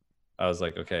 I was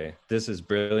like, okay, this is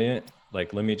brilliant.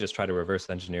 Like, let me just try to reverse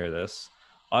engineer this.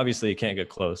 Obviously you can't get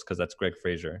close because that's Greg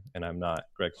Fraser and I'm not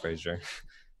Greg Fraser.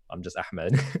 I'm just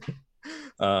Ahmed.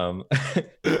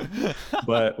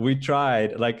 But we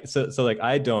tried, like, so like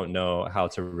I don't know how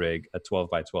to rig a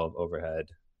 12x12 overhead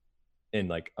in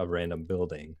like a random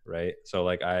building, right? So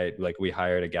like we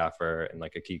hired a gaffer and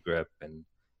like a key grip, and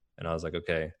I was like,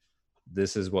 okay,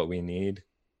 this is what we need.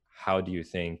 How do you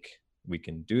think we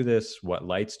can do this? What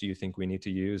lights do you think we need to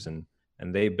use? And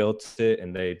they built it,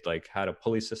 and they like had a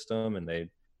pulley system, and they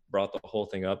brought the whole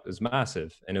thing up is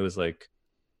massive. And it was like,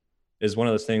 is one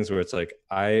of those things where it's like,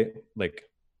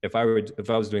 if I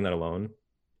was doing that alone,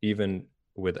 even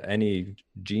with any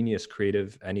genius,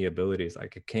 creative, any abilities,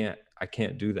 like I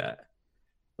can't do that.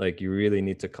 Like, you really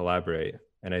need to collaborate.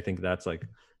 And I think that's like,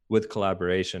 with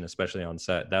collaboration, especially on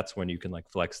set, that's when you can like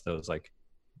flex those like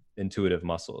intuitive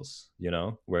muscles,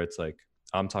 where it's like,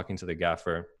 I'm talking to the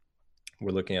gaffer,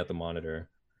 we're looking at the monitor,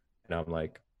 and I'm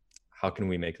like, how can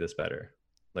we make this better?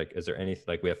 Like, is there any,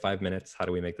 like, we have 5 minutes, how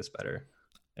do we make this better?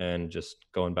 And just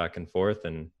going back and forth,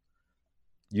 and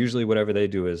usually whatever they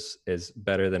do is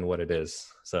better than what it is.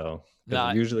 So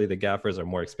usually the gaffers are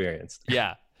more experienced.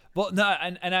 Yeah. Well, no,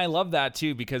 and I love that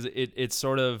too, because it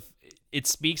sort of, it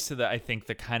speaks to I think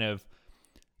the kind of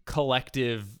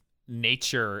collective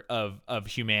nature of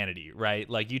humanity, right?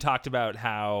 Like, you talked about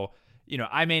how,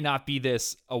 I may not be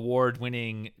this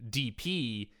award-winning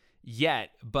DP yet,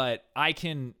 but I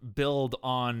can build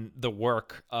on the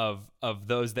work of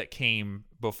those that came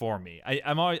before me.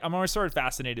 I'm always sort of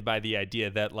fascinated by the idea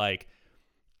that, like,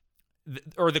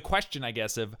 or the question, I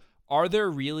guess, of, are there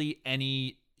really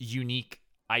any unique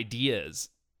ideas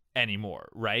anymore,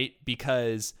 right?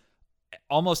 Because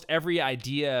almost every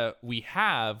idea we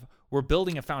have, we're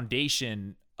building a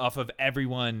foundation off of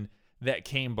everyone that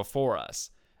came before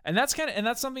us. And that's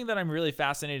something that I'm really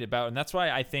fascinated about. And that's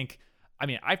why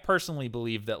I personally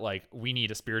believe that, like, we need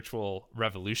a spiritual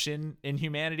revolution in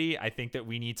humanity. I think that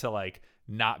we need to, like,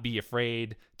 not be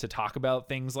afraid to talk about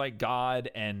things like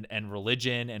God and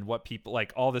religion and what people,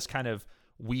 like, all this kind of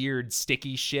weird,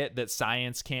 sticky shit that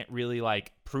science can't really,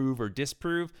 like, prove or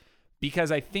disprove,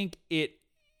 because I think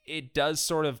it does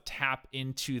sort of tap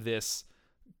into this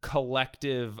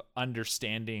collective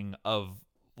understanding of,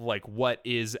 like, what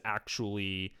is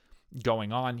actually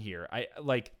going on here. I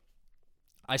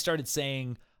started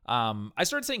saying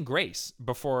grace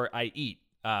before I eat.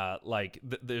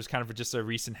 There's kind of just a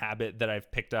recent habit that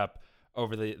I've picked up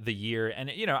over the year,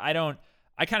 and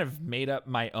I kind of made up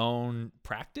my own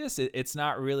practice. It's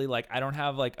not really like, I don't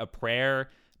have like a prayer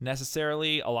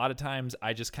necessarily. A lot of times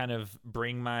I just kind of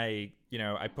bring my,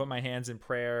 I put my hands in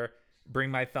prayer, bring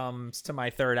my thumbs to my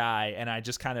third eye, and I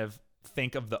just kind of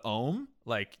think of the Om,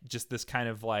 like just this kind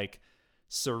of like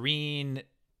serene,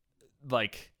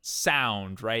 like,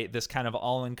 sound, right? This kind of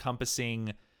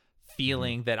all-encompassing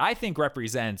feeling that I think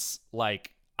represents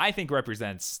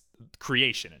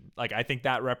creation. Like, I think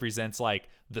that represents, like,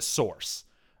 the source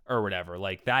or whatever.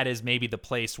 Like, that is maybe the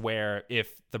place where,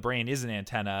 if the brain is an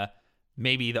antenna,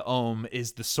 maybe the Om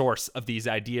is the source of these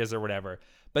ideas or whatever.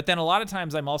 But then a lot of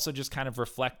times I'm also just kind of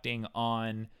reflecting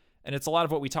on, and it's a lot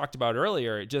of what we talked about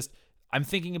earlier, just, I'm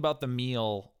thinking about the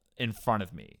meal in front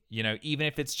of me, even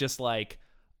if it's just like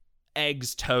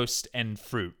eggs, toast, and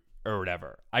fruit or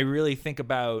whatever. I really think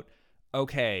about,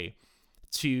 okay,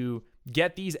 to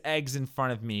get these eggs in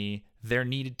front of me, there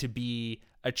needed to be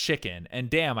a chicken, and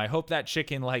damn, I hope that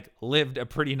chicken, like, lived a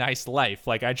pretty nice life.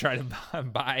 Like, I try to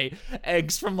buy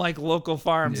eggs from, like, local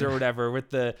farms or whatever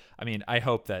I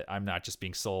hope that I'm not just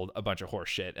being sold a bunch of horse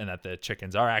shit and that the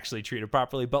chickens are actually treated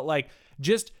properly, but, like,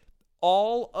 just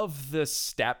all of the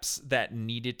steps that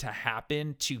needed to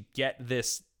happen to get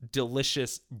this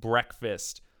delicious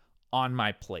breakfast on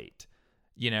my plate.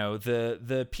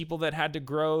 The people that had to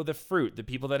grow the fruit, the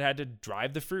people that had to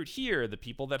drive the fruit here, the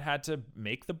people that had to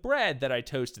make the bread that I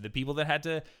toasted, the people that had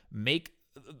to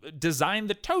design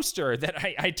the toaster that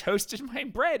I toasted my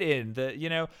bread in,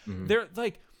 they're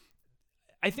like,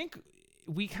 I think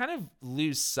we kind of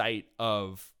lose sight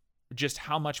of just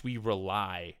how much we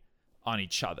rely on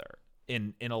each other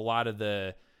in a lot of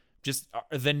the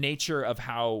nature of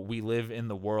how we live in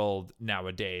the world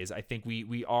nowadays. I think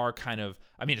we are kind of,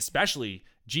 especially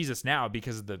Jesus now,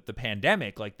 because of the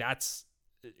pandemic, like, that's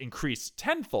increased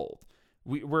tenfold.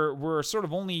 We're sort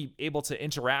of only able to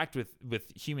interact with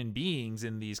human beings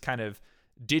in these kind of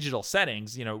digital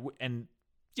settings, and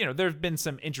there's been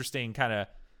some interesting kind of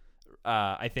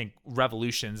I think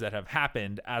revolutions that have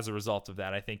happened as a result of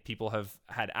that. I think people have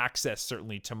had access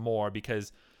certainly to more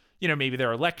because maybe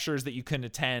there are lectures that you couldn't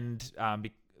attend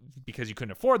because you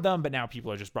couldn't afford them, but now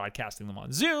people are just broadcasting them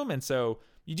on Zoom. And so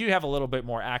you do have a little bit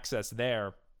more access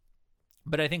there.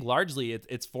 But I think largely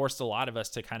it's forced a lot of us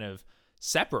to kind of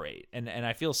separate. And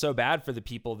I feel so bad for the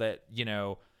people that,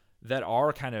 that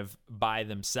are kind of by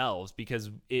themselves, because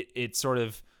it sort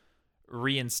of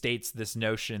reinstates this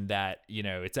notion that,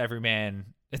 it's every man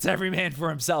for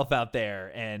himself out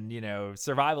there, and,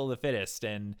 survival of the fittest.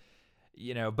 And,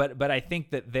 but I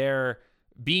think that they're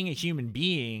being a human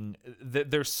being,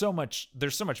 there's so much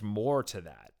more to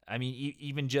that. I mean,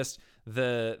 even just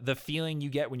the feeling you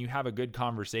get when you have a good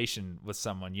conversation with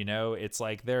someone, it's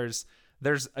like there's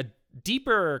there's a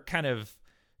deeper kind of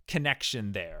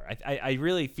connection there. I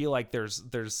really feel like there's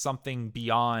something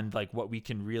beyond like what we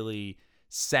can really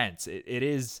sense. It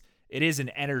is an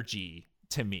energy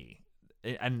to me.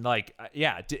 And like,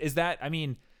 yeah, is that, I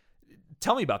mean,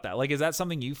 tell me about that. Like, is that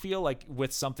something you feel like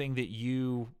with something that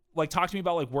you like, talk to me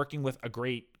about like working with a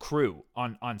great crew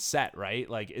on set, right?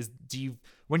 Like,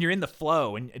 when you're in the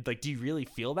flow and like, do you really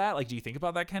feel that? Like, do you think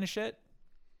about that kind of shit?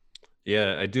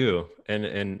 Yeah, I do.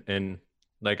 And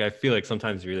like, I feel like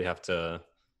sometimes you really have to,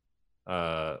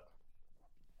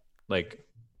 like,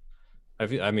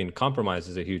 I mean, compromise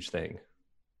is a huge thing.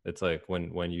 It's like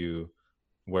when you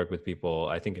work with people,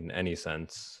 I think in any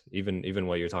sense, even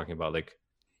what you're talking about, like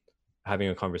having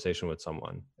a conversation with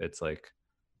someone, it's like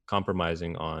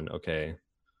compromising on, okay,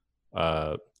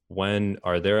 when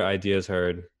are their ideas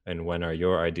heard and when are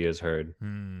your ideas heard?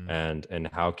 And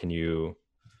how can you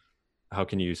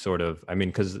sort of, I mean,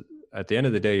 because at the end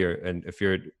of the day, if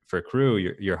you're for a crew,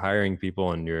 you're hiring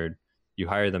people, and you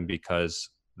hire them because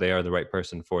they are the right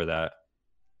person for that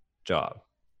job,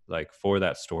 like for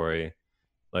that story,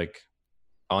 like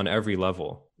on every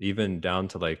level, even down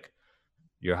to like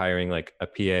you're hiring like a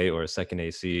PA or a second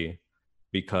AC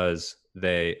because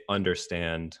they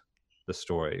understand the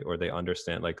story, or they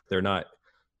understand, like they're not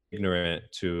ignorant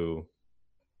to,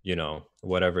 you know,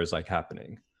 whatever's like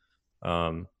happening.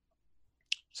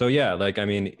 So yeah, like, I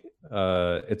mean,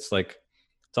 it's like,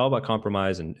 it's all about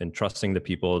compromise and trusting the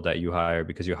people that you hire,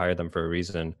 because you hire them for a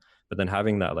reason. But then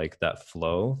having that, like that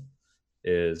flow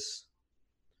it's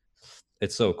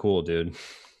so cool, dude.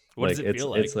 What like does it feel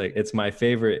like? It's my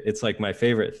favorite. It's like my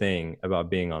favorite thing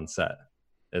about being on set.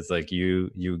 It's like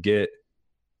you get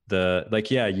the,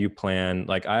 like, yeah, you plan,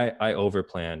 like I over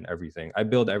plan everything. I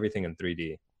build everything in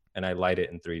 3D and I light it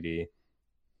in 3D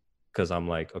because I'm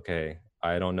like, okay,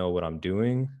 I don't know what I'm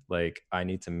doing. Like, I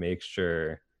need to make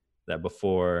sure that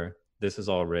before this is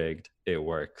all rigged, it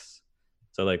works.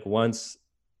 So like once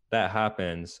that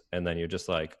happens, and then you're just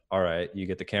like, all right, you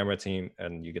get the camera team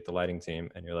and you get the lighting team,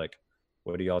 and you're like,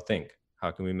 what do y'all think? How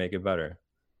can we make it better?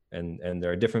 And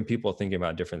there are different people thinking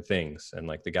about different things, and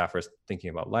like the gaffer's thinking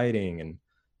about lighting,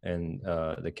 and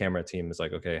the camera team is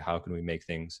like, okay, how can we make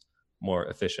things more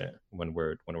efficient when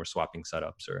we're swapping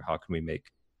setups, or how can we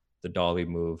make the dolly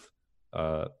move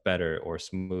better or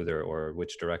smoother, or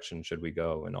which direction should we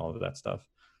go, and all of that stuff.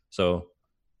 So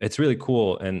it's really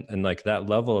cool. And like that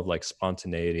level of like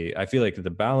spontaneity, I feel like the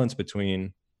balance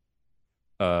between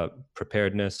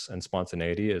preparedness and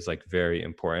spontaneity is like very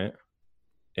important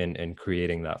in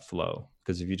creating that flow.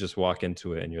 Because if you just walk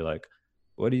into it and you're like,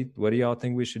 what do y'all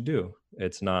think we should do?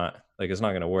 It's not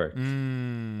going to work.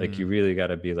 Like, you really got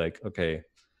to be like, okay,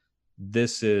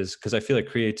 this is, because I feel like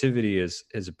creativity is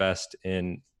best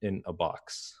in a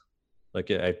box. Like,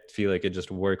 I feel like it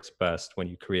just works best when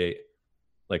you create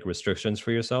like restrictions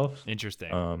for yourself.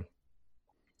 Interesting.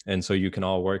 And so you can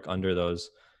all work under those,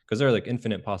 because there are like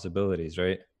infinite possibilities,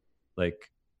 right? Like,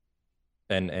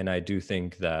 and I do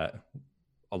think that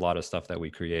a lot of stuff that we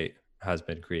create has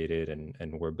been created,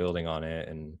 and we're building on it,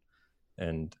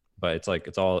 and but it's like,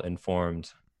 it's all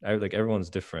informed. Like, everyone's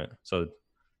different. So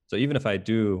even if I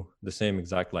do the same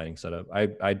exact lighting setup,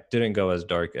 I didn't go as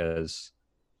dark as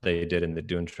they did in the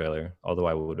Dune trailer, although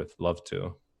I would have loved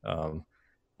to.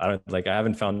 I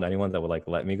haven't found anyone that would like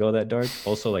let me go that dark.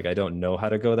 Also, like, I don't know how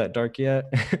to go that dark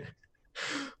yet.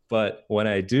 But when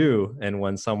I do, and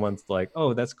when someone's like,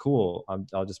 oh, that's cool,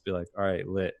 I'll just be like, all right,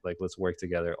 lit, like, let's work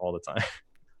together all the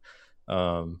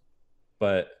time.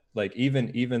 But like,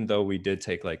 even though we did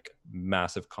take like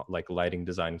massive like lighting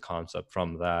design concept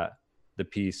from that, the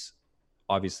piece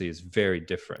obviously is very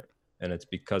different, and it's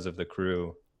because of the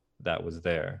crew that was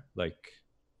there. Like,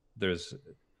 there's,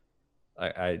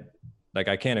 I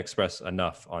can't express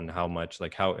enough on how much,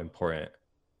 like, how important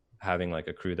having like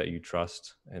a crew that you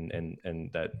trust, and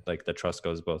that like the trust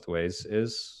goes both ways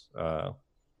is,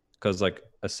 because like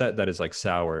a set that is like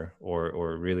sour,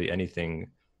 or really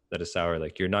anything that is sour,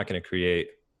 like, you're not going to create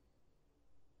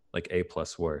like A+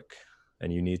 work,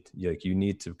 and you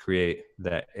need to create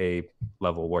that A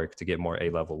level work to get more A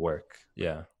level work.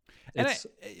 Yeah. And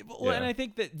I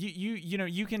think that you know,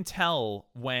 you can tell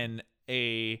when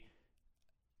a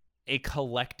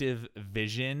collective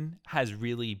vision has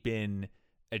really been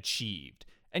achieved.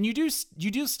 And you do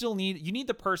still need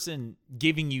the person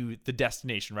giving you the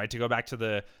destination, right? To go back to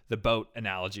the boat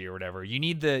analogy or whatever. You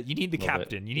need the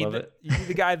captain. You need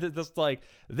the guy that's like,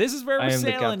 this is where we're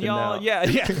sailing, y'all. Now.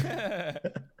 Yeah.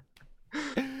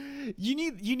 You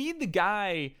need the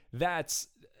guy that's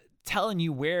telling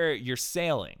you where you're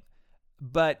sailing.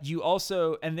 but you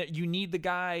also, and that you need the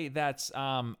guy that's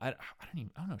I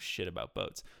don't know shit about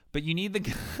boats, but you need the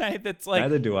guy that's like,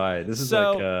 Neither do I. This is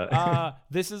so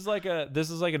like this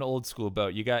is like an old school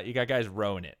boat. You got guys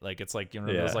rowing it, like it's like, you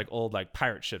know, those like old like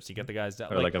pirate ships. You get the guys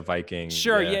that or like a Viking.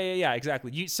 Sure, yeah,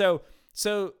 exactly. So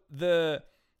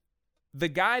the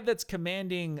guy that's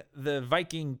commanding the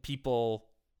Viking people,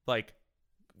 like,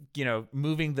 you know,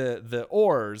 moving the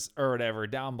oars or whatever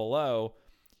down below,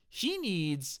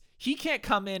 he can't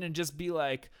come in and just be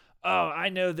like, oh, I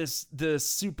know the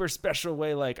super special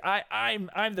way, like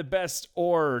I'm the best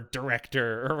oar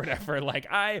director or whatever, like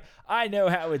I know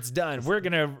how it's done, we're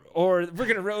gonna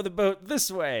row the boat this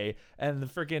way, and the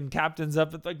freaking captain's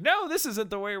up and like, no, this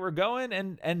isn't the way we're going.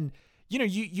 And you know,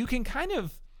 you can kind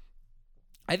of,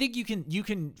 I think you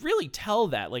can really tell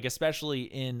that, like, especially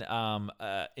in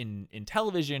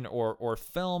television or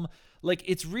film, like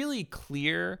it's really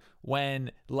clear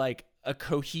when like a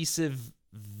cohesive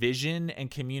vision and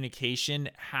communication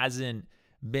hasn't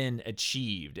been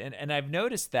achieved. And I've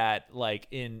noticed that, like,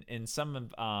 in some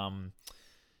of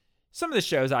the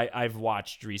shows I've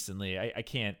watched recently. I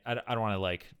don't want to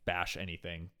like bash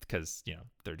anything, because, you know,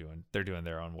 they're doing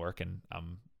their own work, and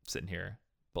I'm sitting here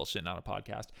bullshitting on a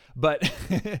podcast. But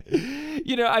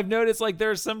you know, I've noticed like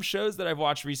there are some shows that I've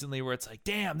watched recently where it's like,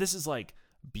 damn, this is like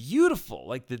beautiful.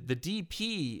 Like the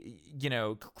DP, you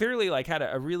know, clearly like had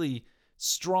a really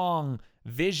strong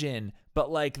vision, but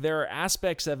like there are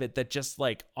aspects of it that just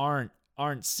like aren't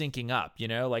syncing up, you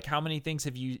know? Like how many things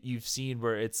have you've seen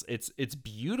where it's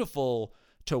beautiful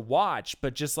to watch,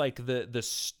 but just like the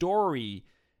story,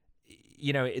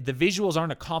 you know, the visuals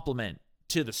aren't a complement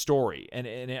to the story, and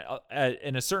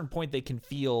at a certain point they can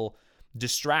feel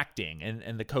distracting,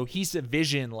 and the cohesive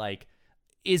vision like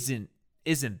isn't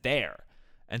there.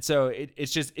 And so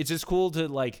it's just cool to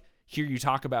like hear you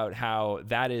talk about how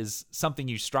that is something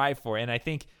you strive for. And I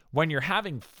think when you're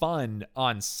having fun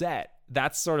on set,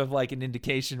 that's sort of like an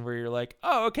indication where you're like,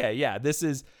 oh, okay, yeah, this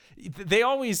is, they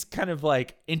always kind of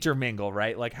like intermingle,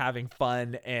 right? Like having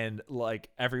fun and like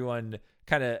everyone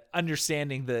kind of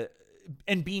understanding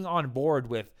and being on board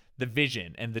with the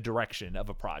vision and the direction of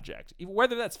a project,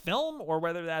 whether that's film or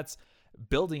whether that's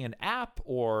building an app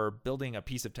or building a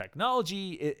piece of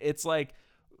technology. It's like,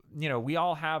 you know, we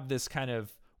all have this kind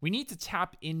of, we need to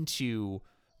tap into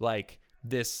like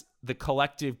the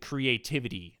collective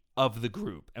creativity of the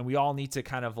group. And we all need to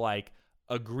kind of like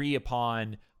agree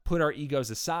upon, put our egos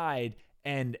aside,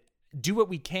 and do what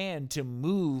we can to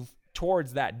move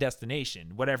towards that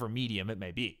destination, whatever medium it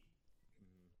may be.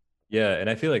 Yeah, and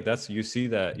I feel like you see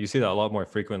that a lot more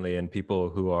frequently in people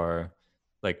who are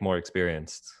like more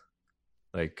experienced.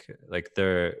 Like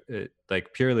they're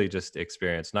like purely just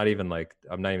experience, not even like,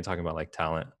 I'm not even talking about like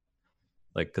talent.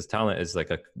 Like, because talent is like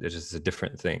it's just a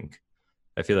different thing.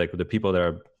 I feel like the people that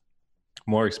are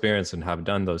more experienced and have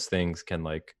done those things can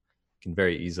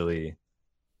very easily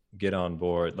get on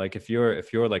board. Like if you're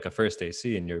like a first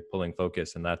AC and you're pulling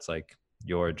focus and that's like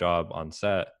your job on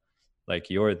set, like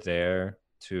you're there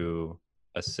to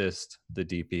assist the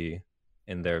DP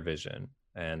in their vision,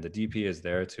 and the DP is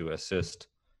there to assist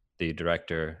the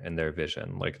director in their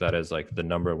vision. Like that is like the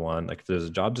number one, like if there's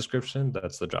a job description,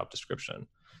 that's the job description.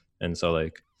 And so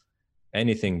like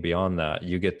anything beyond that,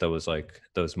 you get those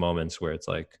moments where it's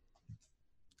like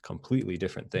completely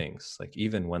different things. Like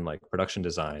even when like production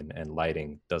design and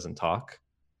lighting doesn't talk,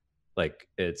 like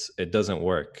it doesn't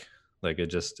work. Like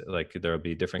it just like there'll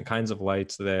be different kinds of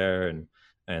lights there,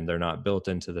 and they're not built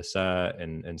into the set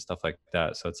and stuff like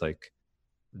that. So it's like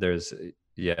there's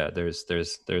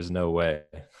no way.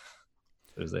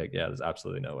 There's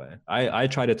absolutely no way. I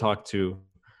try to talk to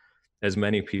as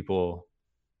many people,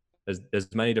 as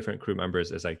many different crew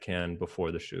members as I can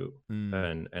before the shoot.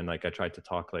 And like I tried to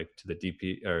talk like to the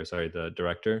the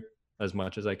director as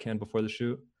much as I can before the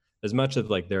shoot, as much of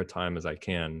like their time as I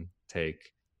can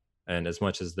take, and as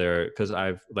much as because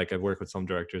I've worked with some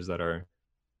directors that are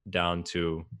down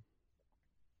to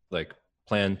like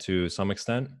plan to some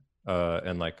extent,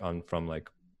 and like from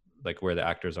where the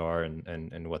actors are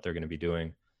and what they're going to be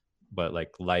doing, but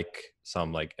like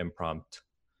some like impromptu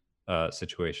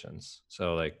situations.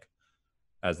 So like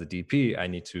as the DP, I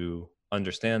need to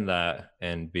understand that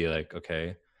and be like,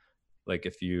 okay, like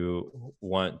if you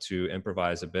want to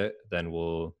improvise a bit, then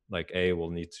we'll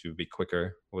need to be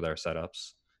quicker with our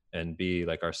setups, and B,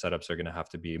 like our setups are going to have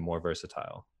to be more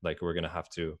versatile. Like we're going to have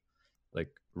to like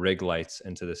rig lights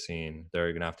into the scene. There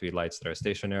are going to have to be lights that are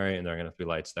stationary, and there are going to have to be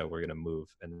lights that we're going to move,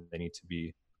 and they need to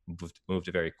be moved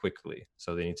very quickly.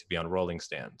 So they need to be on rolling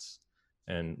stands.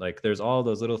 And like there's all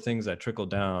those little things that trickle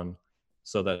down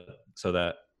so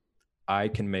that I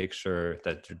can make sure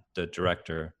that the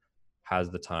director has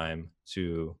the time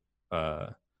to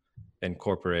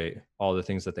incorporate all the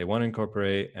things that they want to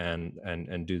incorporate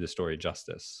and do the story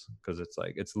justice. Because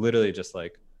it's literally just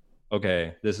like,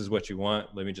 okay, this is what you want,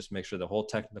 let me just make sure the whole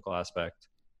technical aspect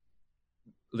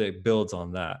like builds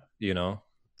on that, you know.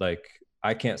 Like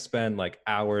I can't spend like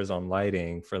hours on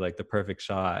lighting for like the perfect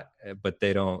shot, but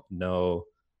they don't know,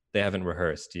 they haven't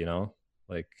rehearsed, you know.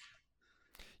 Like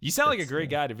you sound like a great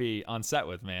guy to be on set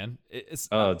with, man.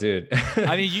 Oh, dude.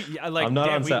 I mean, like, I'm not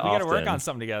damn, on we set got to work often. on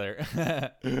something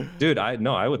together. Dude,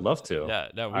 I would love to. Yeah,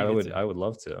 no, I would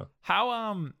love to.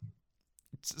 How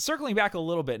circling back a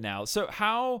little bit now. So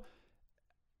how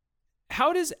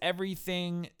does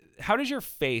your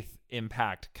faith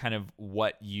impact kind of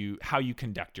how you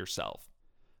conduct yourself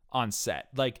on set?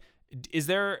 Like, is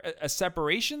there a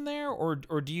separation there, or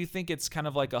do you think it's kind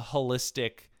of like a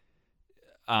holistic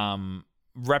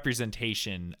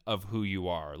representation of who you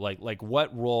are? Like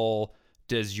what role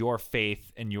does your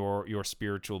faith and your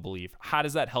spiritual belief, how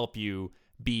does that help you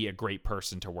be a great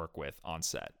person to work with on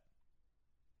set?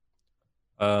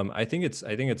 I think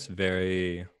it's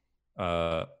very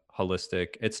holistic.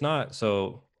 It's not,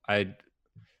 so I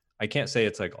can't say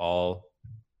it's like all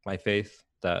my faith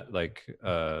that like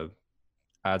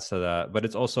adds to that, but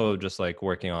it's also just like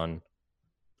working on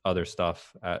other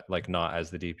stuff at like not as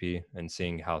the DP and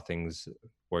seeing how things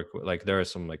work. Like there are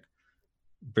some like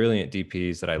brilliant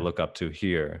DPs that I look up to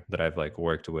here that I've like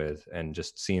worked with, and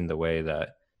just seeing the way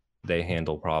that they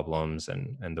handle problems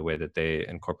and the way that they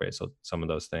incorporate some of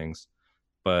those things.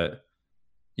 But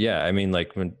yeah, I mean,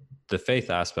 like when the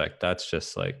faith aspect, that's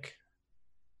like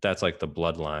the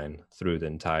bloodline through the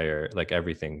entire, like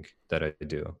everything that I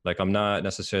do. Like I'm not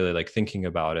necessarily like thinking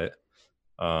about it.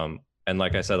 And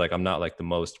like I said, like I'm not like the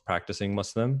most practicing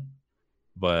Muslim,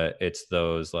 but it's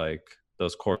those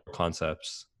core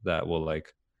concepts that will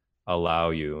like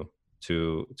allow you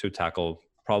to tackle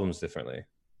problems differently.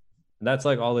 And that's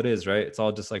like all it is, right? It's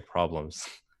all just like problems.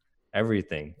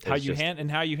 Everything. How you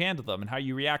handle them and how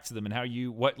you react to them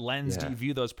and what lens do you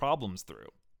view those problems through?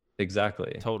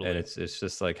 Exactly. Totally. And it's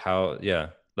just like how,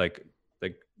 like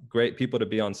great people to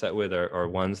be on set with are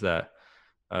ones that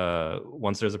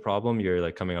once there's a problem, you're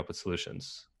like coming up with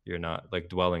solutions. You're not like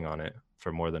dwelling on it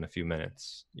for more than a few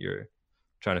minutes. You're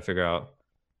trying to figure out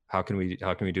how can we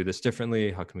do this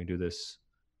differently? How can we do this?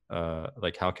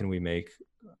 Like how can we make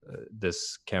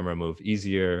this camera move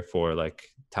easier for like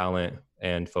talent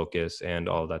and focus and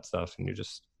all that stuff? And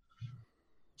it's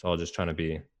all just trying to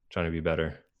be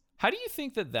better. How do you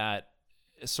think that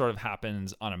sort of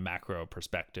happens on a macro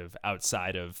perspective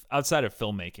outside of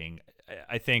filmmaking?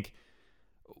 I think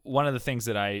one of the things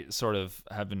that I sort of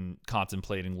have been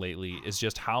contemplating lately is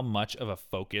just how much of a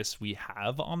focus we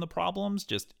have on the problems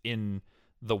just in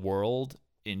the world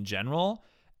in general.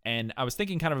 And I was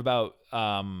thinking kind of about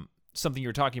something you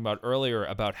were talking about earlier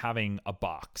about having a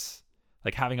box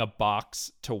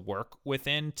to work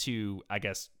within to, I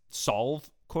guess, solve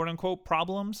quote unquote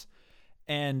problems.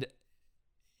 And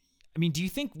I mean, do you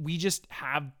think we just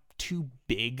have too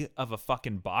big of a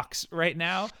fucking box right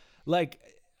now? Like,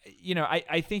 you know,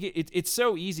 I think it's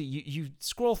so easy. You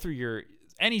scroll through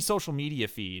any social media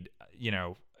feed, you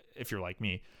know, if you're like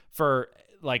me, for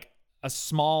like a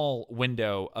small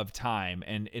window of time,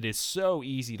 and it is so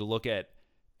easy to look at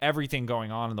everything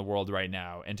going on in the world right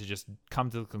now and to just come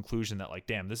to the conclusion that like,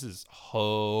 damn, this is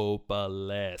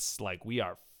hopeless. Like we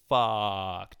are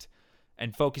fucked.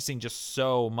 And focusing just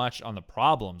so much on the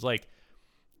problems. Like,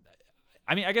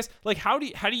 I mean, I guess, like, how do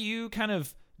you kind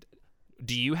of,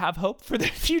 do you have hope for the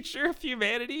future of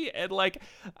humanity? And like,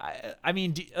 I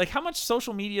mean, like how much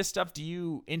social media stuff do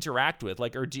you interact with?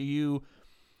 Like, or do you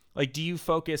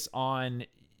focus on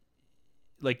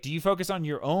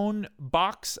your own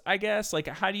box, I guess? Like,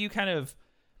 how do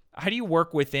you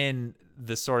work within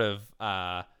the sort of,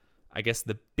 I guess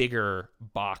the bigger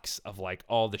box of like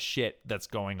all the shit that's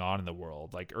going on in the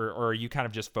world? Like, or are you kind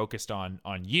of just focused on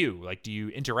you? Like, do you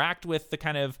interact with the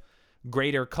kind of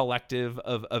greater collective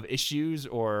of issues,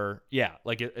 or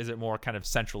like, is it more kind of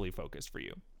centrally focused for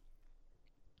you?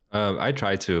 I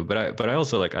try to, but I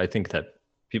also like, I think that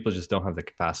people just don't have the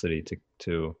capacity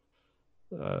to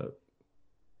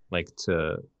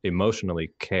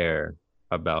emotionally care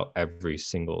about every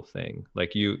single thing.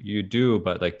 Like you do,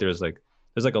 but like there's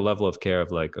a level of care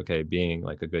of like, okay, being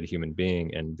like a good human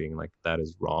being and being like, that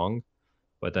is wrong.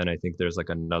 But then I think there's like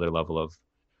another level of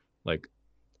like,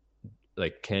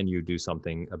 can you do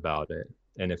something about it?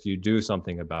 And if you do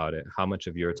something about it, how much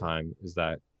of your time is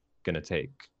that going to take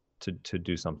to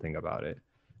do something about it?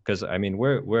 Because I mean,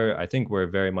 I think we're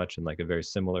very much in like a very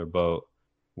similar boat,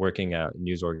 working at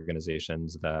news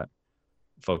organizations that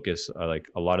focus like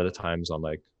a lot of the times on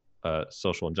like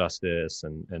social injustice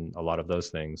and a lot of those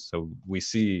things. So we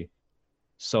see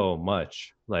so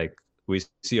much, like we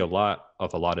see a lot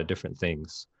of different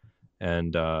things.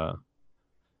 And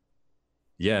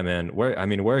yeah, man,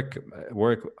 work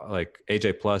like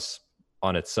AJ Plus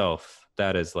on itself,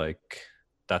 that is like,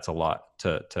 that's a lot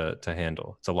to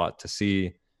handle. It's a lot to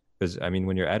see, because I mean,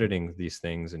 when you're editing these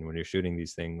things and when you're shooting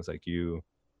these things, like you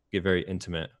get very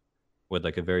intimate with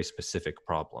like a very specific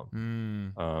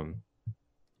problem.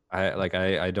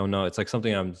 I don't know. It's like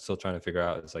something I'm still trying to figure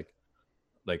out. It's like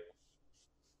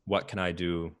what can I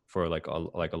do for like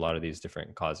a lot of these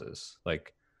different causes?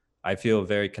 Like I feel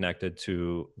very connected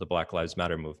to the Black Lives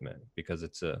Matter movement, because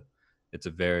it's a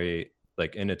very,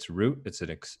 like in its root, it's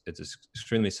an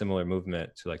extremely similar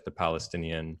movement to like the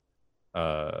Palestinian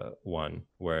one,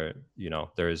 where, you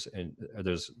know, there's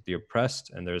the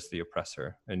oppressed and there's the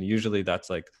oppressor, and usually that's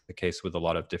like the case with a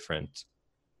lot of different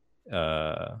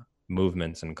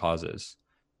movements and causes.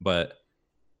 But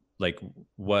like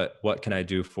what can I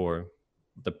do for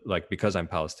the, like, because I'm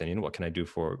Palestinian, what can I do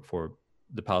for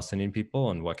the Palestinian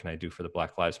people, and what can I do for the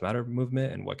Black Lives Matter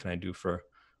movement, and what can I do for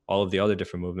all of the other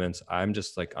different movements? I'm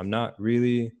just like, I'm not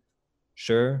really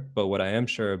sure, but what I am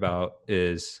sure about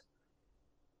is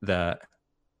that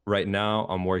right now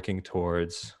I'm working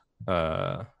towards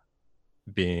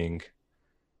being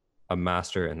a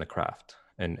master in the craft.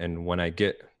 And when I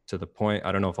get to the point,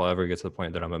 I don't know if I'll ever get to the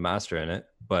point that I'm a master in it,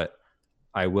 but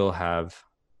I will have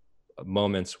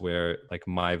moments where like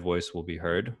my voice will be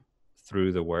heard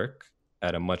through the work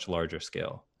at a much larger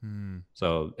scale.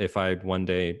 So if I one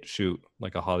day shoot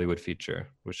like a Hollywood feature,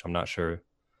 which I'm not sure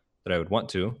that I would want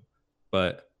to,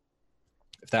 but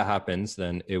if that happens,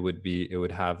 then it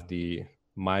would have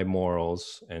my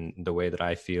morals and the way that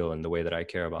I feel and the way that I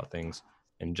care about things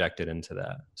injected into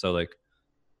that. So like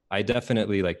I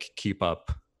definitely like keep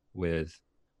up with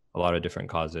a lot of different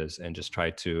causes and just try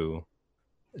to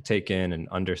take in and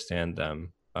understand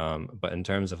them. But in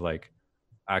terms of like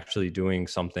actually doing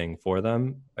something for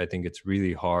them, I think it's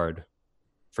really hard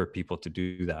for people to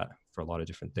do that for a lot of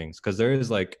different things. Because there is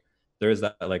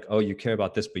that like, oh, you care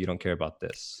about this, but you don't care about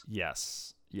this.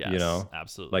 Yes, you know,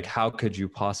 absolutely. Like, how could you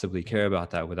possibly care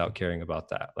about that without caring about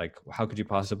that? Like, how could you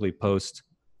possibly post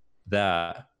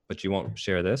that, but you won't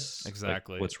share this?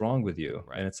 Exactly. Like, what's wrong with you?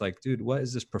 Right. And it's like, dude, what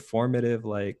is this performative,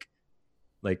 like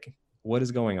what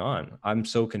is going on? I'm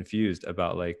so confused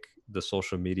about like the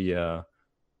social media,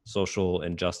 social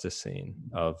injustice scene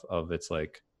of it's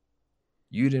like,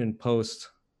 you didn't post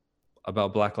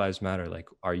about Black Lives Matter. Like,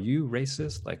 are you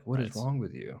racist? Like, what is wrong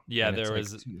with you? Yeah, and there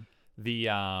was like, the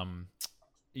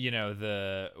you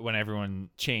know, when everyone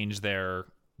changed their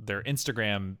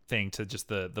Instagram thing to just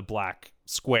the black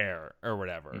square or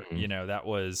whatever. Mm-hmm. You know, that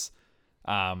was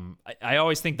I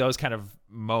always think those kind of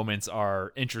moments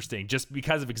are interesting just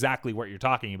because of exactly what you're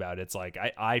talking about. It's like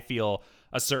I feel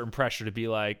a certain pressure to be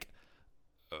like,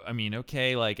 I mean,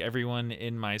 okay, like everyone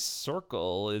in my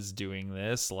circle is doing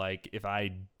this. Like, if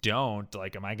I don't,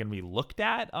 like, am I going to be looked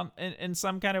at in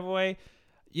some kind of way?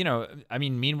 You know, I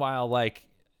mean, meanwhile, like,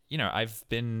 you know, I've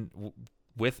been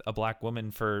with a black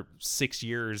woman for 6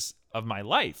 years of my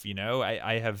life. You know,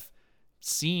 I have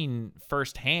seen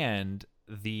firsthand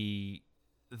the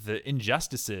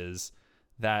injustices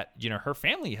that, you know, her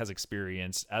family has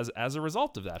experienced as a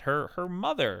result of that. Her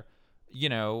mother, you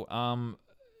know,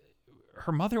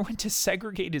 her mother went to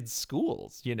segregated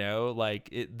schools, you know,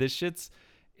 like this shit's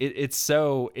it's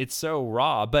so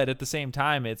raw. But at the same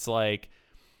time, it's like,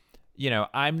 you know,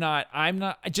 I'm not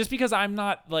just because I'm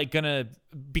not like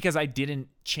because I didn't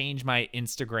change my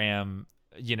Instagram,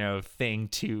 you know, thing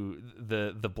to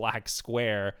the black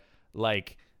square.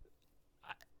 Like,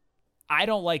 I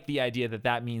don't like the idea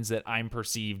that means that I'm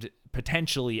perceived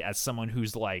potentially as someone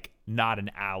who's like not an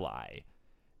ally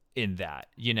in that,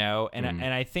 you know? And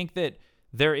and I think that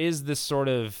there is this sort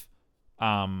of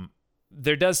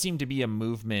there does seem to be a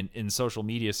movement in social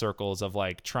media circles of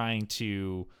like trying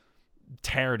to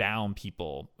tear down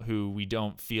people who we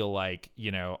don't feel like,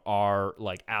 you know, are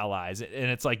like allies. And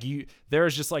it's like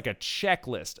there's just like a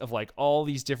checklist of like all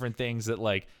these different things that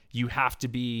like you have to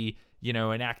be, you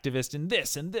know, an activist in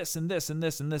this and this and this and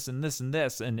this and this and this and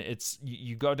this. And it's,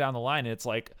 you go down the line and it's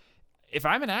like, if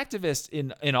I'm an activist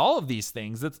in all of these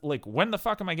things, that's like, when the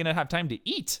fuck am I going to have time to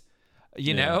eat?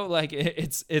 You know, like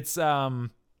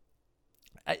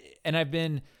and I've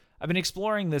been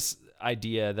exploring this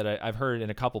idea that I've heard in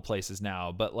a couple places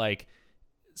now, but like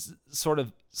sort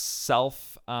of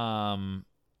self-help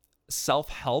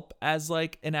as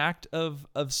like an act of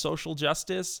social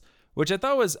justice, which I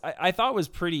thought was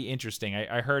pretty interesting.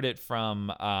 I heard it from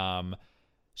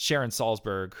Sharon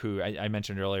Salzberg, who I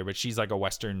mentioned earlier, but she's like a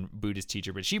Western Buddhist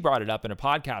teacher, but she brought it up in a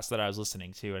podcast that I was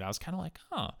listening to, and I was kind of like,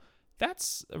 huh,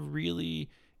 that's a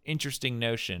really interesting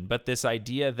notion. But this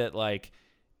idea that like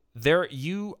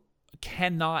you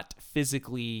cannot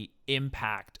physically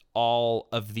impact all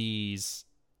of these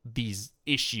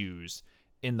issues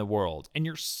in the world, and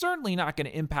you're certainly not going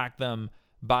to impact them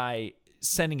by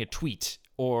sending a tweet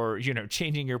or, you know,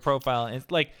 changing your profile. And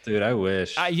it's like, dude, I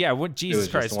wish. Yeah, what, Jesus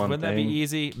Christ, wouldn't that be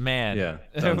easy, man? Yeah,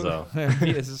 Dunzo.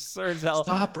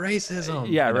 Stop racism.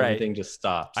 Yeah, and right. Everything just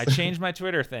stops. I changed my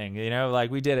Twitter thing, you know,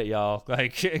 like we did it, y'all.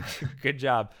 Like, good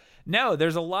job. No,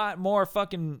 there's a lot more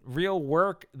fucking real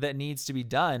work that needs to be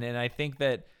done, and I think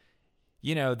that,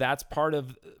 you know, that's part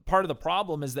of the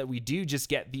problem is that we do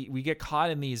just we get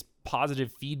caught in these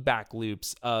positive feedback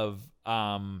loops of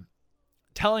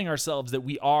telling ourselves that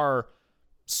we're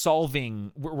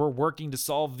working to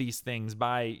solve these things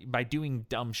by doing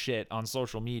dumb shit on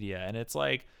social media. And it's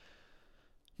like,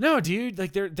 no, dude,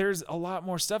 like there's a lot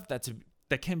more stuff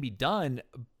that can be done,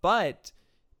 but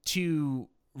to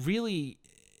really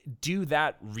do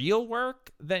that real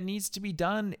work that needs to be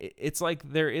done, it's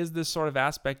like there is this sort of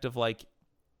aspect of like,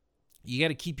 you got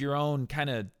to keep your own kind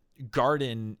of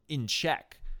garden in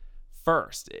check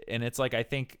first. And it's like, I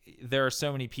think there are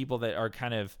so many people that are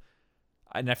kind of,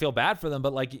 and I feel bad for them,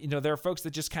 but like, you know, there are folks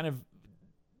that just kind of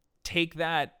take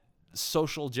that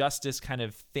social justice kind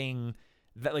of thing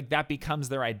that like that becomes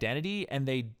their identity, and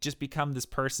they just become this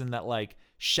person that like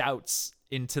shouts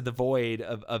into the void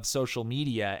of social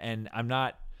media. And I'm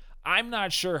not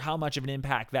sure how much of an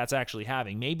impact that's actually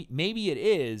having. Maybe it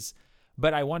is,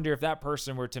 but I wonder if that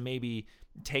person were to maybe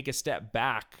take a step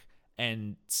back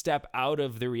and step out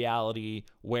of the reality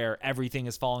where everything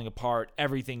is falling apart,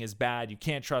 everything is bad, you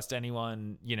can't trust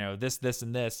anyone, you know, this,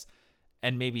 and this,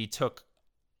 and maybe took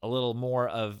a little more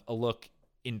of a look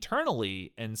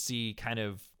internally and see kind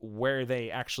of where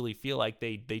they actually feel like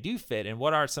they do fit, and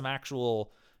what are some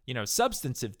actual, you know,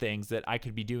 substantive things that I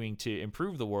could be doing to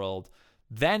improve the world.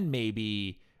 Then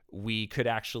maybe we could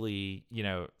actually, you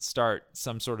know, start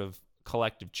some sort of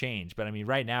collective change. But I mean,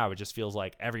 right now it just feels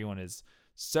like everyone is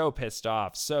so pissed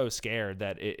off, so scared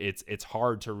that it's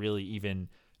hard to really even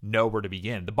know where to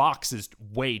begin. The box is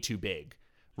way too big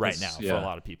right now for a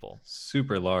lot of people.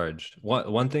 Super large.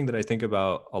 One thing that I think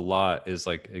about a lot is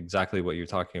like exactly what you're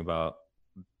talking about,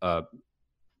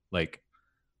 like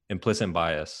implicit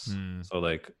bias. So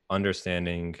like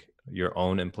understanding your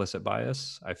own implicit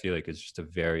bias, I feel like is just a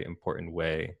very important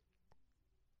way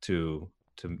to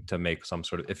make some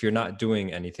sort of, if you're not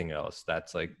doing anything else,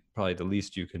 that's like probably the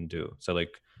least you can do. So like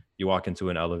you walk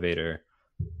into an elevator,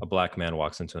 a black man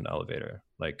walks into an elevator,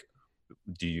 like,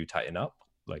 do you tighten up?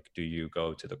 Like, do you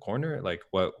go to the corner? Like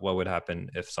what would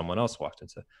happen if someone else walked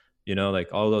into, you know, like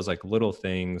all those like little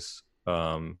things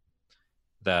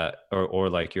that, or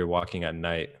like you're walking at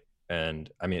night,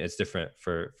 and I mean, it's different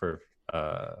for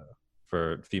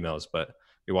females, but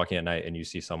you're walking at night and you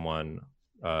see someone,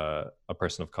 a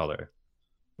person of color,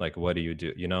 like, what do?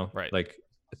 You know, right? Like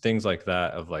things like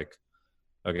that of like,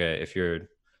 okay,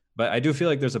 but I do feel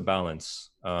like there's a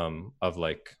balance of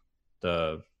like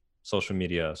the social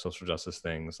media, social justice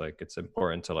things. Like it's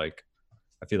important to like,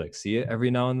 I feel like see it every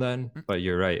now and then, but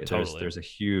you're right. Totally. There's a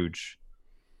huge,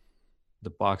 the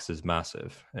box is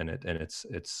massive, and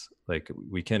it's like,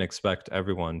 we can't expect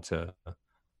everyone to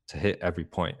hit every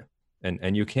point.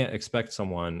 And you can't expect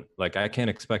someone, like I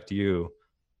can't expect you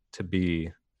to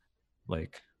be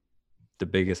like the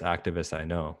biggest activist I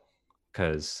know,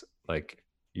 because like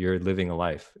you're living a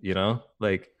life, you know,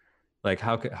 like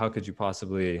how could you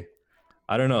possibly,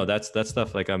 I don't know. That's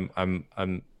stuff like I'm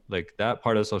like that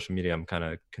part of social media I'm kind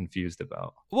of confused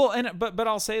about. Well, but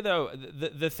I'll say though,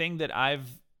 the thing that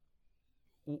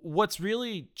what's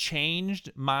really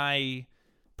changed my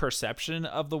perception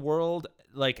of the world,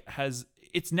 like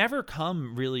it's never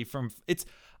come really from,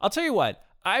 I'll tell you what,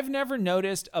 I've never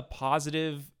noticed a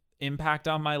positive impact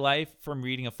on my life from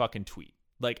reading a fucking tweet.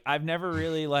 Like I've never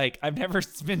really I've never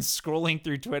been scrolling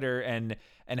through Twitter and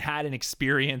had an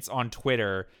experience on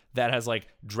Twitter that has like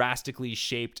drastically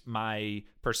shaped my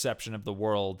perception of the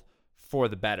world for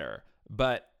the better.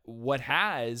 But what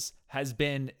has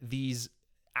been these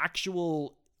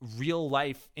actual real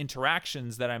life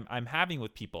interactions that I'm having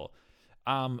with people.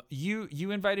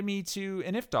 You invited me to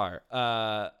an iftar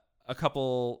a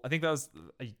couple, I think that was,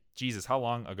 Jesus, how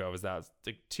long ago was that? It was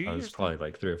like 2 years? It was probably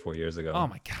like 3 or 4 years ago. Oh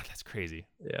my God, that's crazy.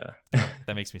 Yeah.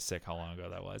 That makes me sick how long ago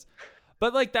that was.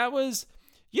 But like that was,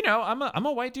 you know, I'm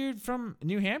a white dude from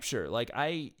New Hampshire. Like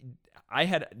I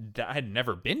had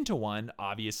never been to one,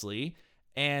 obviously,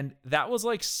 and that was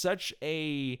like such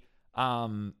a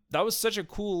that was such a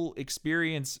cool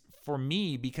experience for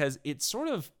me because it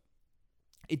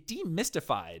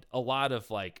demystified a lot of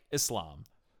like Islam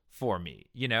for me,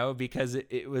 because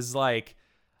it was like,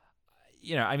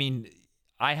 I mean,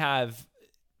 I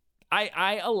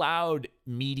allowed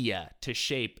media to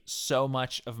shape so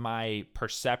much of my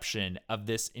perception of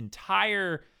this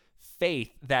entire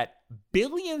faith that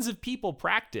billions of people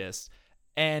practice.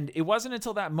 And it wasn't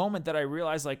until that moment that I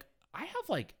realized, like, I have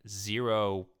like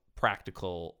zero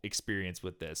practical experience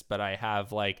with this, but I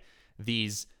have like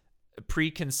these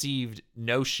preconceived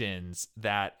notions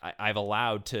that I've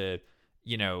allowed to,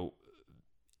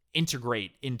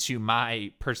 integrate into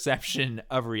my perception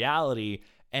of reality.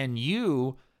 And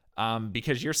you,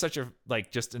 because you're such a like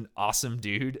just an awesome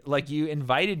dude, like you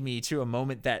invited me to a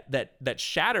moment that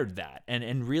shattered that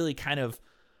and really kind of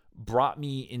brought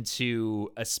me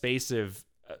into a space of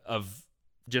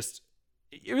just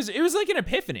it was like an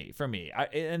epiphany for me.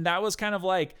 And that was kind of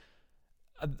like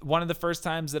one of the first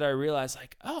times that I realized,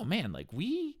 like, oh man, like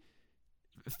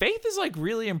faith is like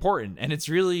really important and it's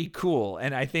really cool.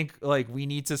 And I think like we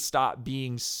need to stop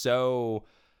being so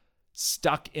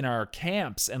stuck in our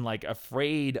camps and like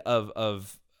afraid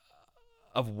of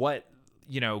what,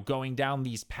 going down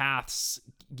these paths,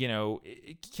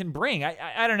 it can bring.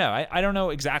 I don't know. I don't know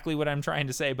exactly what I'm trying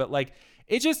to say, but like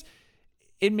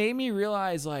it made me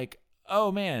realize like,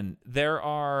 oh man, there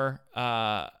are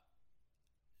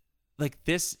like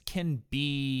this can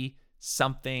be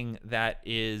something that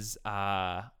is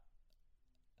like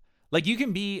you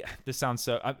can be, this sounds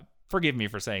so forgive me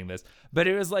for saying this, but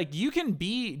it was like you can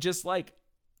be just like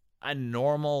a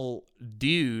normal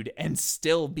dude and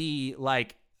still be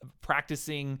like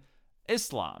practicing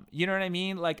Islam. You know what I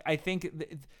mean? Like I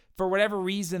think for whatever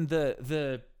reason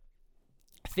the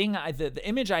thing the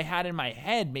image I had in my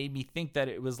head made me think that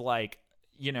it was like,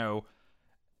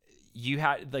 you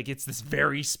had like it's this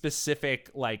very specific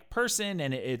like person,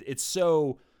 and it's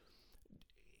so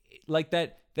like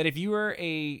that if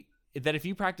you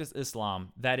practice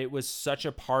Islam, that it was such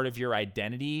a part of your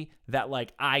identity that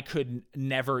like I could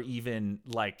never even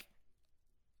like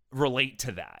relate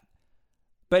to that.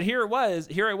 But here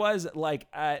I was like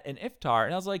at an iftar,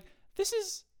 and I was like, this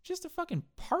is just a fucking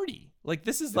party. Like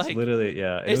this is like literally,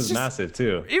 yeah, it was just massive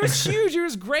too. It was huge. It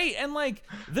was great. And like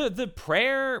the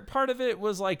prayer part of it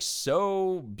was like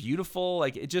so beautiful.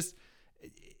 Like it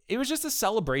was just a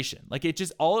celebration. Like it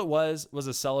just, all it was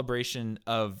a celebration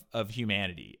of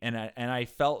humanity. And I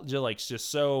felt just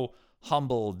so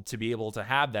humbled to be able to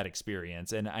have that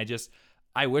experience. And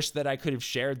I wish that I could have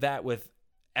shared that with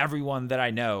everyone that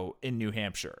I know in New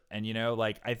Hampshire. And,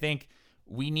 like, I think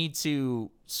we need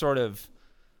to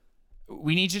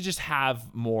just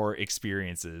have more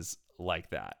experiences like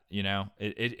that.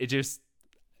 It just,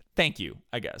 thank you,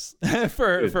 I guess,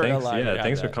 for Dude, thanks, allowing me to have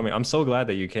thanks for that. coming. I'm so glad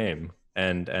that you came.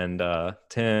 And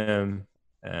Tim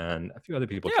and a few other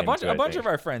people came too, a I bunch think. of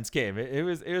our friends came. It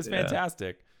was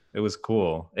fantastic. It was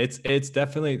cool. It's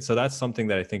definitely, so that's something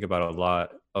that I think about a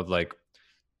lot of like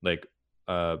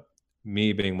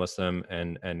me being Muslim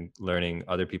and learning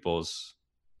other people's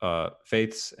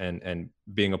faiths and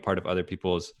being a part of other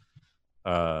people's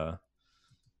I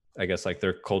guess like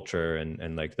their culture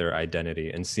and like their identity,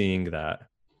 and seeing that.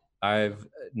 I've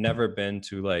never been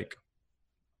to like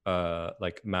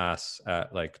mass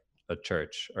at like a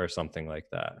church or something like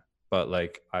that, but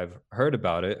like I've heard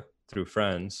about it through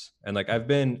friends, and like I've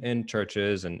been in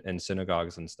churches and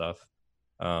synagogues and stuff,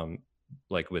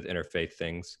 like with interfaith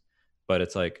things, but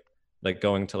it's like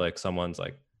going to like someone's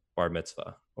like bar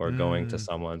mitzvah or going to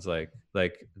someone's like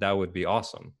that would be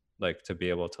awesome, like to be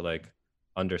able to like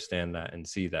understand that and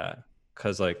see that,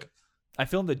 because like I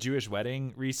filmed a Jewish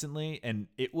wedding recently, and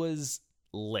it was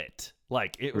lit.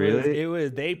 Like it Really?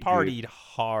 was they partied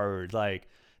hard. Like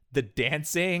the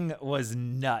dancing was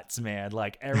nuts, man.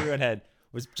 Like everyone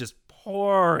was just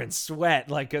pouring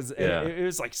sweat, like because it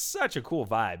was like such a cool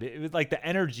vibe. It was like the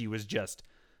energy was just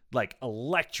like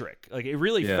electric. Like it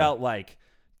really felt like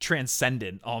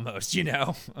transcendent almost,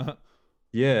 Yeah,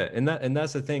 and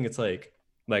that's the thing. It's like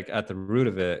at the root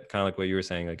of it, kind of like what you were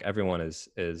saying, like everyone is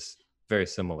very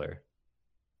similar.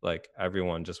 Like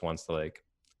everyone just wants to like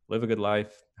live a good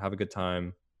life, have a good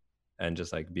time, and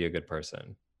just like be a good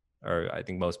person. Or I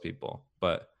think most people.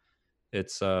 But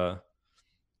it's I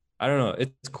don't know,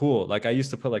 it's cool. Like I used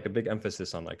to put like a big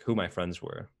emphasis on like who my friends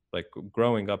were. Like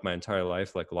growing up my entire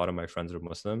life, like a lot of my friends were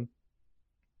Muslim.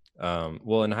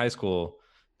 Well, in high school,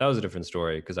 that was a different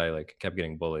story because I like kept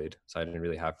getting bullied, so I didn't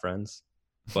really have friends.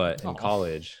 But in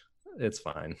college, it's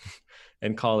fine.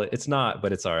 In college, it's not,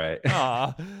 but it's all right.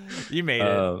 Aw, you made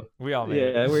it. We all made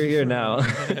it. Yeah, we're here now.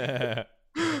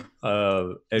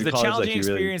 It's in the college, challenging like you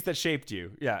really, experience that shaped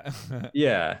you. Yeah.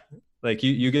 yeah, like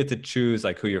you get to choose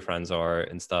like who your friends are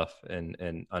and stuff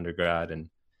in undergrad and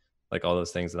like all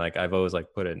those things. And like I've always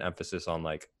like put an emphasis on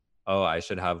like, oh, I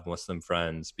should have Muslim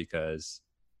friends because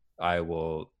I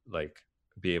will like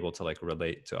be able to like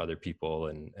relate to other people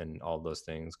and all those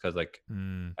things. Cause like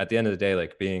Mm, at the end of the day,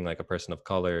 like being like a person of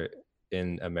color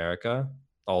in America,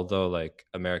 although like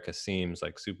America seems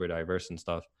like super diverse and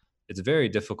stuff, it's very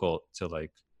difficult to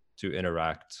like to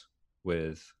interact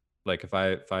with, like if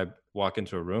I walk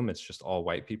into a room, it's just all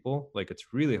white people. Like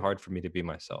it's really hard for me to be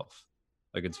myself.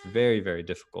 Like it's very, very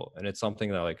difficult. And it's something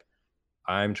that like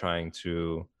I'm trying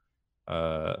to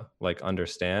like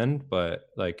understand, but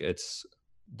like it's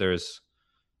there's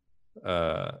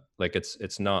like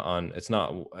it's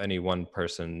not any one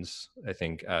person's, I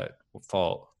think, at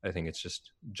fault. I think it's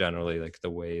just generally like the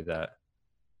way that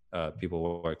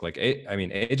people work. Like I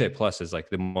mean AJ Plus is like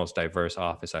the most diverse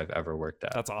office I've ever worked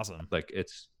at. that's awesome. Like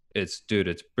it's dude,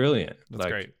 it's brilliant. That's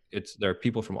Like great. it's there are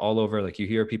people from all over. Like you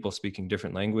hear people speaking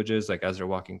different languages like as they're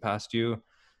walking past you,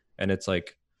 and it's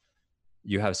like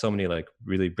you have so many like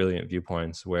really brilliant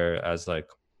viewpoints, whereas like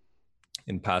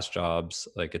in past jobs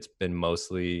like it's been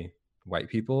mostly white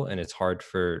people, and it's hard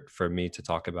for me to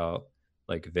talk about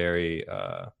like very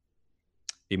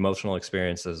emotional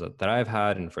experiences that I've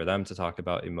had, and for them to talk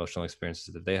about emotional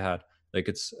experiences that they had. Like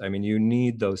it's, I mean, you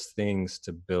need those things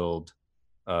to build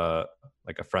uh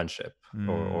like a friendship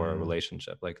or a Mm.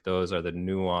 relationship. Like those are the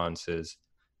nuances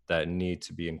that need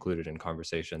to be included in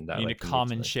conversation that You need a like need to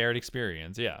common like, shared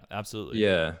experience. Yeah, absolutely.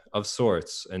 yeah, of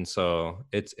sorts. And so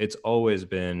it's always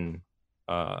been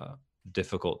uh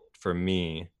difficult for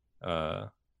me uh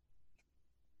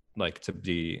like to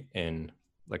be in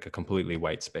like a completely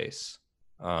white space.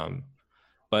 um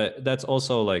but that's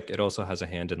also like it also has a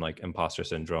hand in like imposter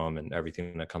syndrome and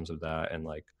everything that comes with that, and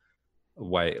like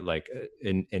white, like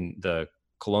in the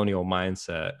colonial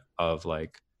mindset of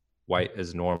like white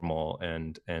is normal,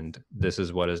 and this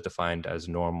is what is defined as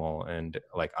normal, and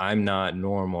like I'm not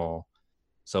normal.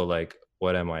 So like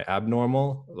what am I,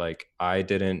 abnormal? Like I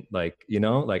didn't, like, you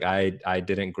know, like I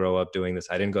didn't grow up doing this.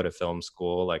 I didn't go to film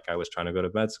school. Like I was trying to go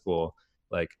to med school.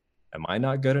 Like am I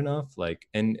not good enough? Like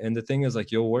and the thing is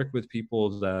like you'll work with people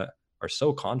that are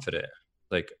so confident,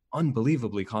 like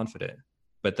unbelievably confident,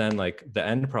 but then like the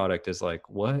end product is like,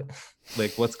 what?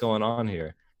 Like what's going on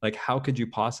here? Like how could you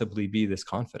possibly be this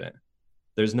confident?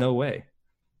 There's no way.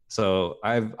 So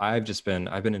I've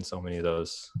been in so many of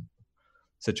those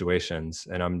situations,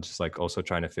 and I'm just like also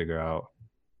trying to figure out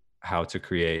how to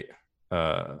create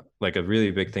like a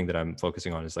really big thing that I'm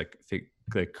focusing on is like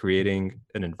creating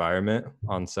an environment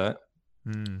on set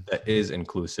Mm. that is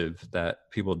inclusive, that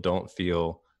people don't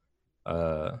feel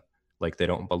uh like they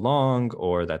don't belong,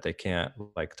 or that they can't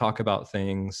like talk about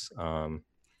things.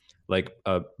 Like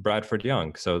Bradford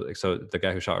Young, so the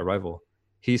guy who shot Arrival,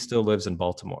 he still lives in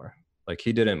Baltimore. Like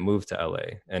he didn't move to LA,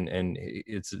 and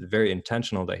it's very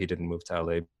intentional that he didn't move to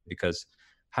LA, because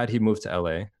had he moved to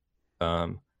LA,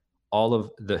 um, all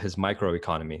of his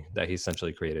microeconomy that he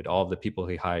essentially created, all of the people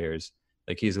he hires,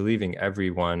 like he's leaving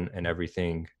everyone and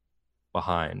everything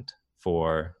behind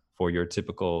for your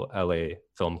typical LA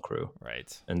film crew. Right.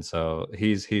 And so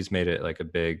he's made it like a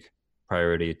big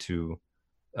priority to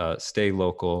stay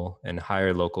local and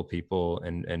hire local people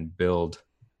and build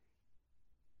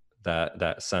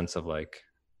that sense of like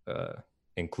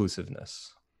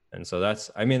inclusiveness. And so that's,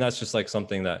 I mean, that's just like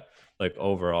something that like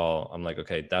overall I'm like,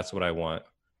 okay, that's what I want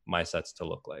my sets to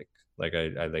look like. Like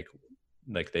I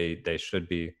like they should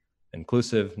be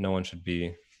inclusive. No one should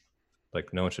be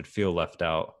like, no one should feel left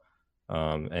out.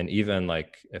 And even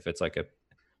like if it's like a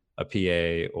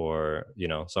PA or, you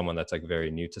know, someone that's like very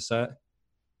new to set,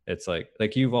 it's like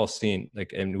you've all seen,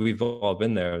 like, and we've all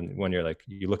been there when you're like,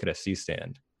 you look at a C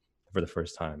stand for the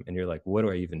first time and you're like, what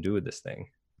do I even do with this thing?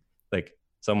 Like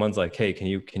someone's like, hey, can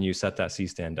you set that C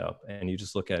stand up? And you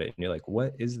just look at it and you're like,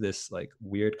 what is this like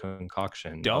weird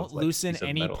concoction Don't of like loosen piece of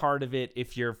any metal? part of it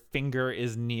if your finger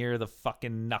is near the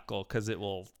fucking knuckle, because it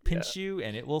will pinch you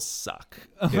and it will suck.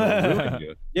 It'll ruin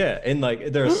you. Yeah, and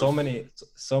like there are so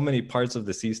many parts of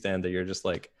the C stand that you're just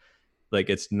like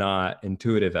it's not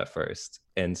intuitive at first.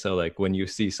 And so like when you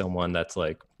see someone that's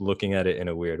like looking at it in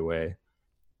a weird way,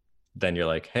 then you're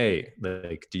like, hey,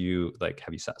 like, do you like,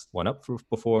 have you set one up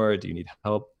before? Do you need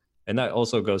help? And that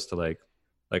also goes to like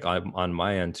I'm on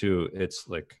my end too. It's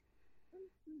like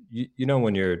you know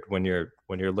when you're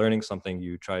learning something,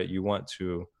 you want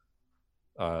to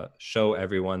show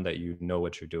everyone that you know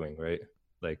what you're doing, right?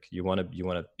 Like you want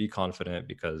to be confident,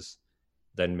 because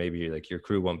then maybe like your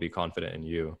crew won't be confident in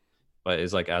you. But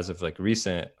it's like as of like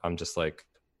recent, I'm just like,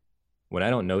 when I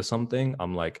don't know something,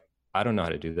 I'm like I don't know how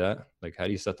to do that. Like, how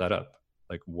do you set that up?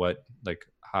 Like, what, like,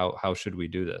 how should we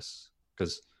do this?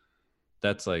 Because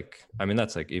that's like, I mean,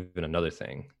 that's like even another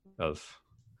thing of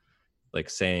like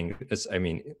saying it's, I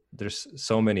mean, there's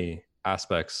so many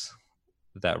aspects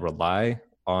that rely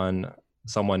on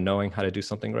someone knowing how to do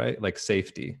something right, like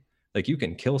safety. Like, you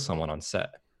can kill someone on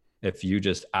set if you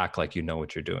just act like you know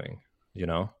what you're doing, you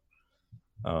know?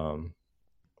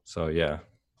 So yeah,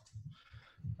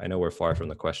 I know we're far from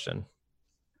the question.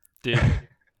 Dude.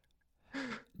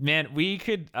 Man, we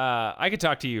could I could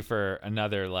talk to you for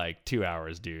another like 2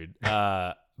 hours, dude.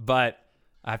 But I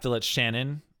have to let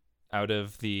Shannon out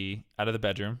of the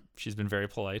bedroom. She's been very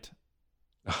polite.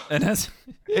 And that's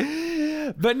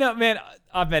but no, man,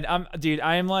 Ahmed,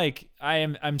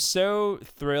 I'm so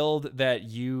thrilled that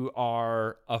you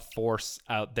are a force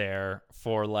out there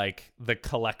for like the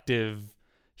collective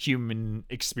human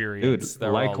experience. Dude,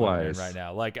 that we're all living in likewise. right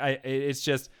now. Like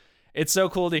it's so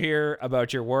cool to hear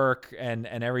about your work and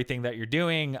everything that you're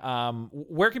doing.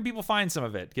 Where can people find some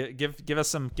of it? Give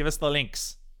us the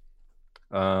links.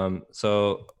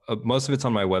 So most of it's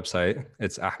on my website.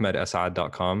 It's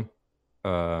ahmedasad.com.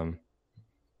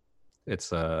 It's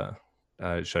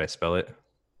should I spell it?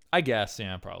 I guess,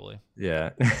 yeah, probably.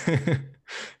 Yeah.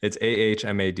 It's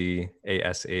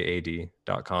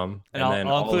ahmedasad.com. And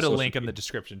I'll include a link in the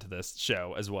description to this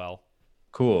show as well.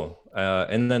 Cool.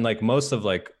 And then like most of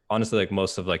like, honestly, like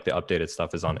most of like the updated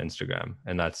stuff is on Instagram,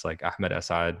 and that's like Ahmed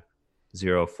Asad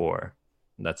 04.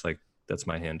 That's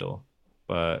my handle.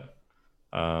 But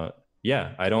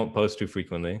yeah, I don't post too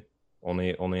frequently,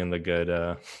 only in the good,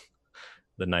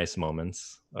 the nice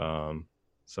moments.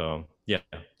 So yeah,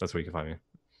 that's where you can find me.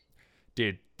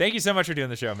 Dude, thank you so much for doing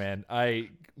the show, man.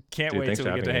 I can't wait till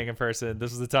we get to hang in person.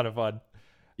 This was a ton of fun.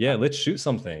 Yeah, let's shoot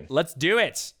something. Let's do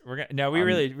it. We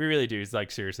really do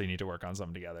like seriously need to work on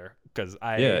something together, because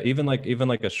even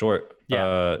like a short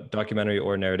documentary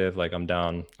or narrative, like I'm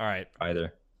down. All right.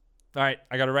 Either. All right,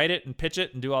 I got to write it and pitch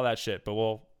it and do all that shit, but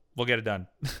we'll get it done.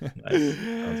 Nice.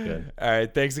 Sounds good. All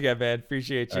right, thanks again, man.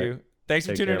 Appreciate you. Right. Thanks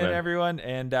for tuning in, man. everyone,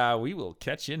 and we will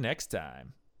catch you next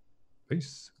time.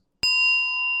 Peace.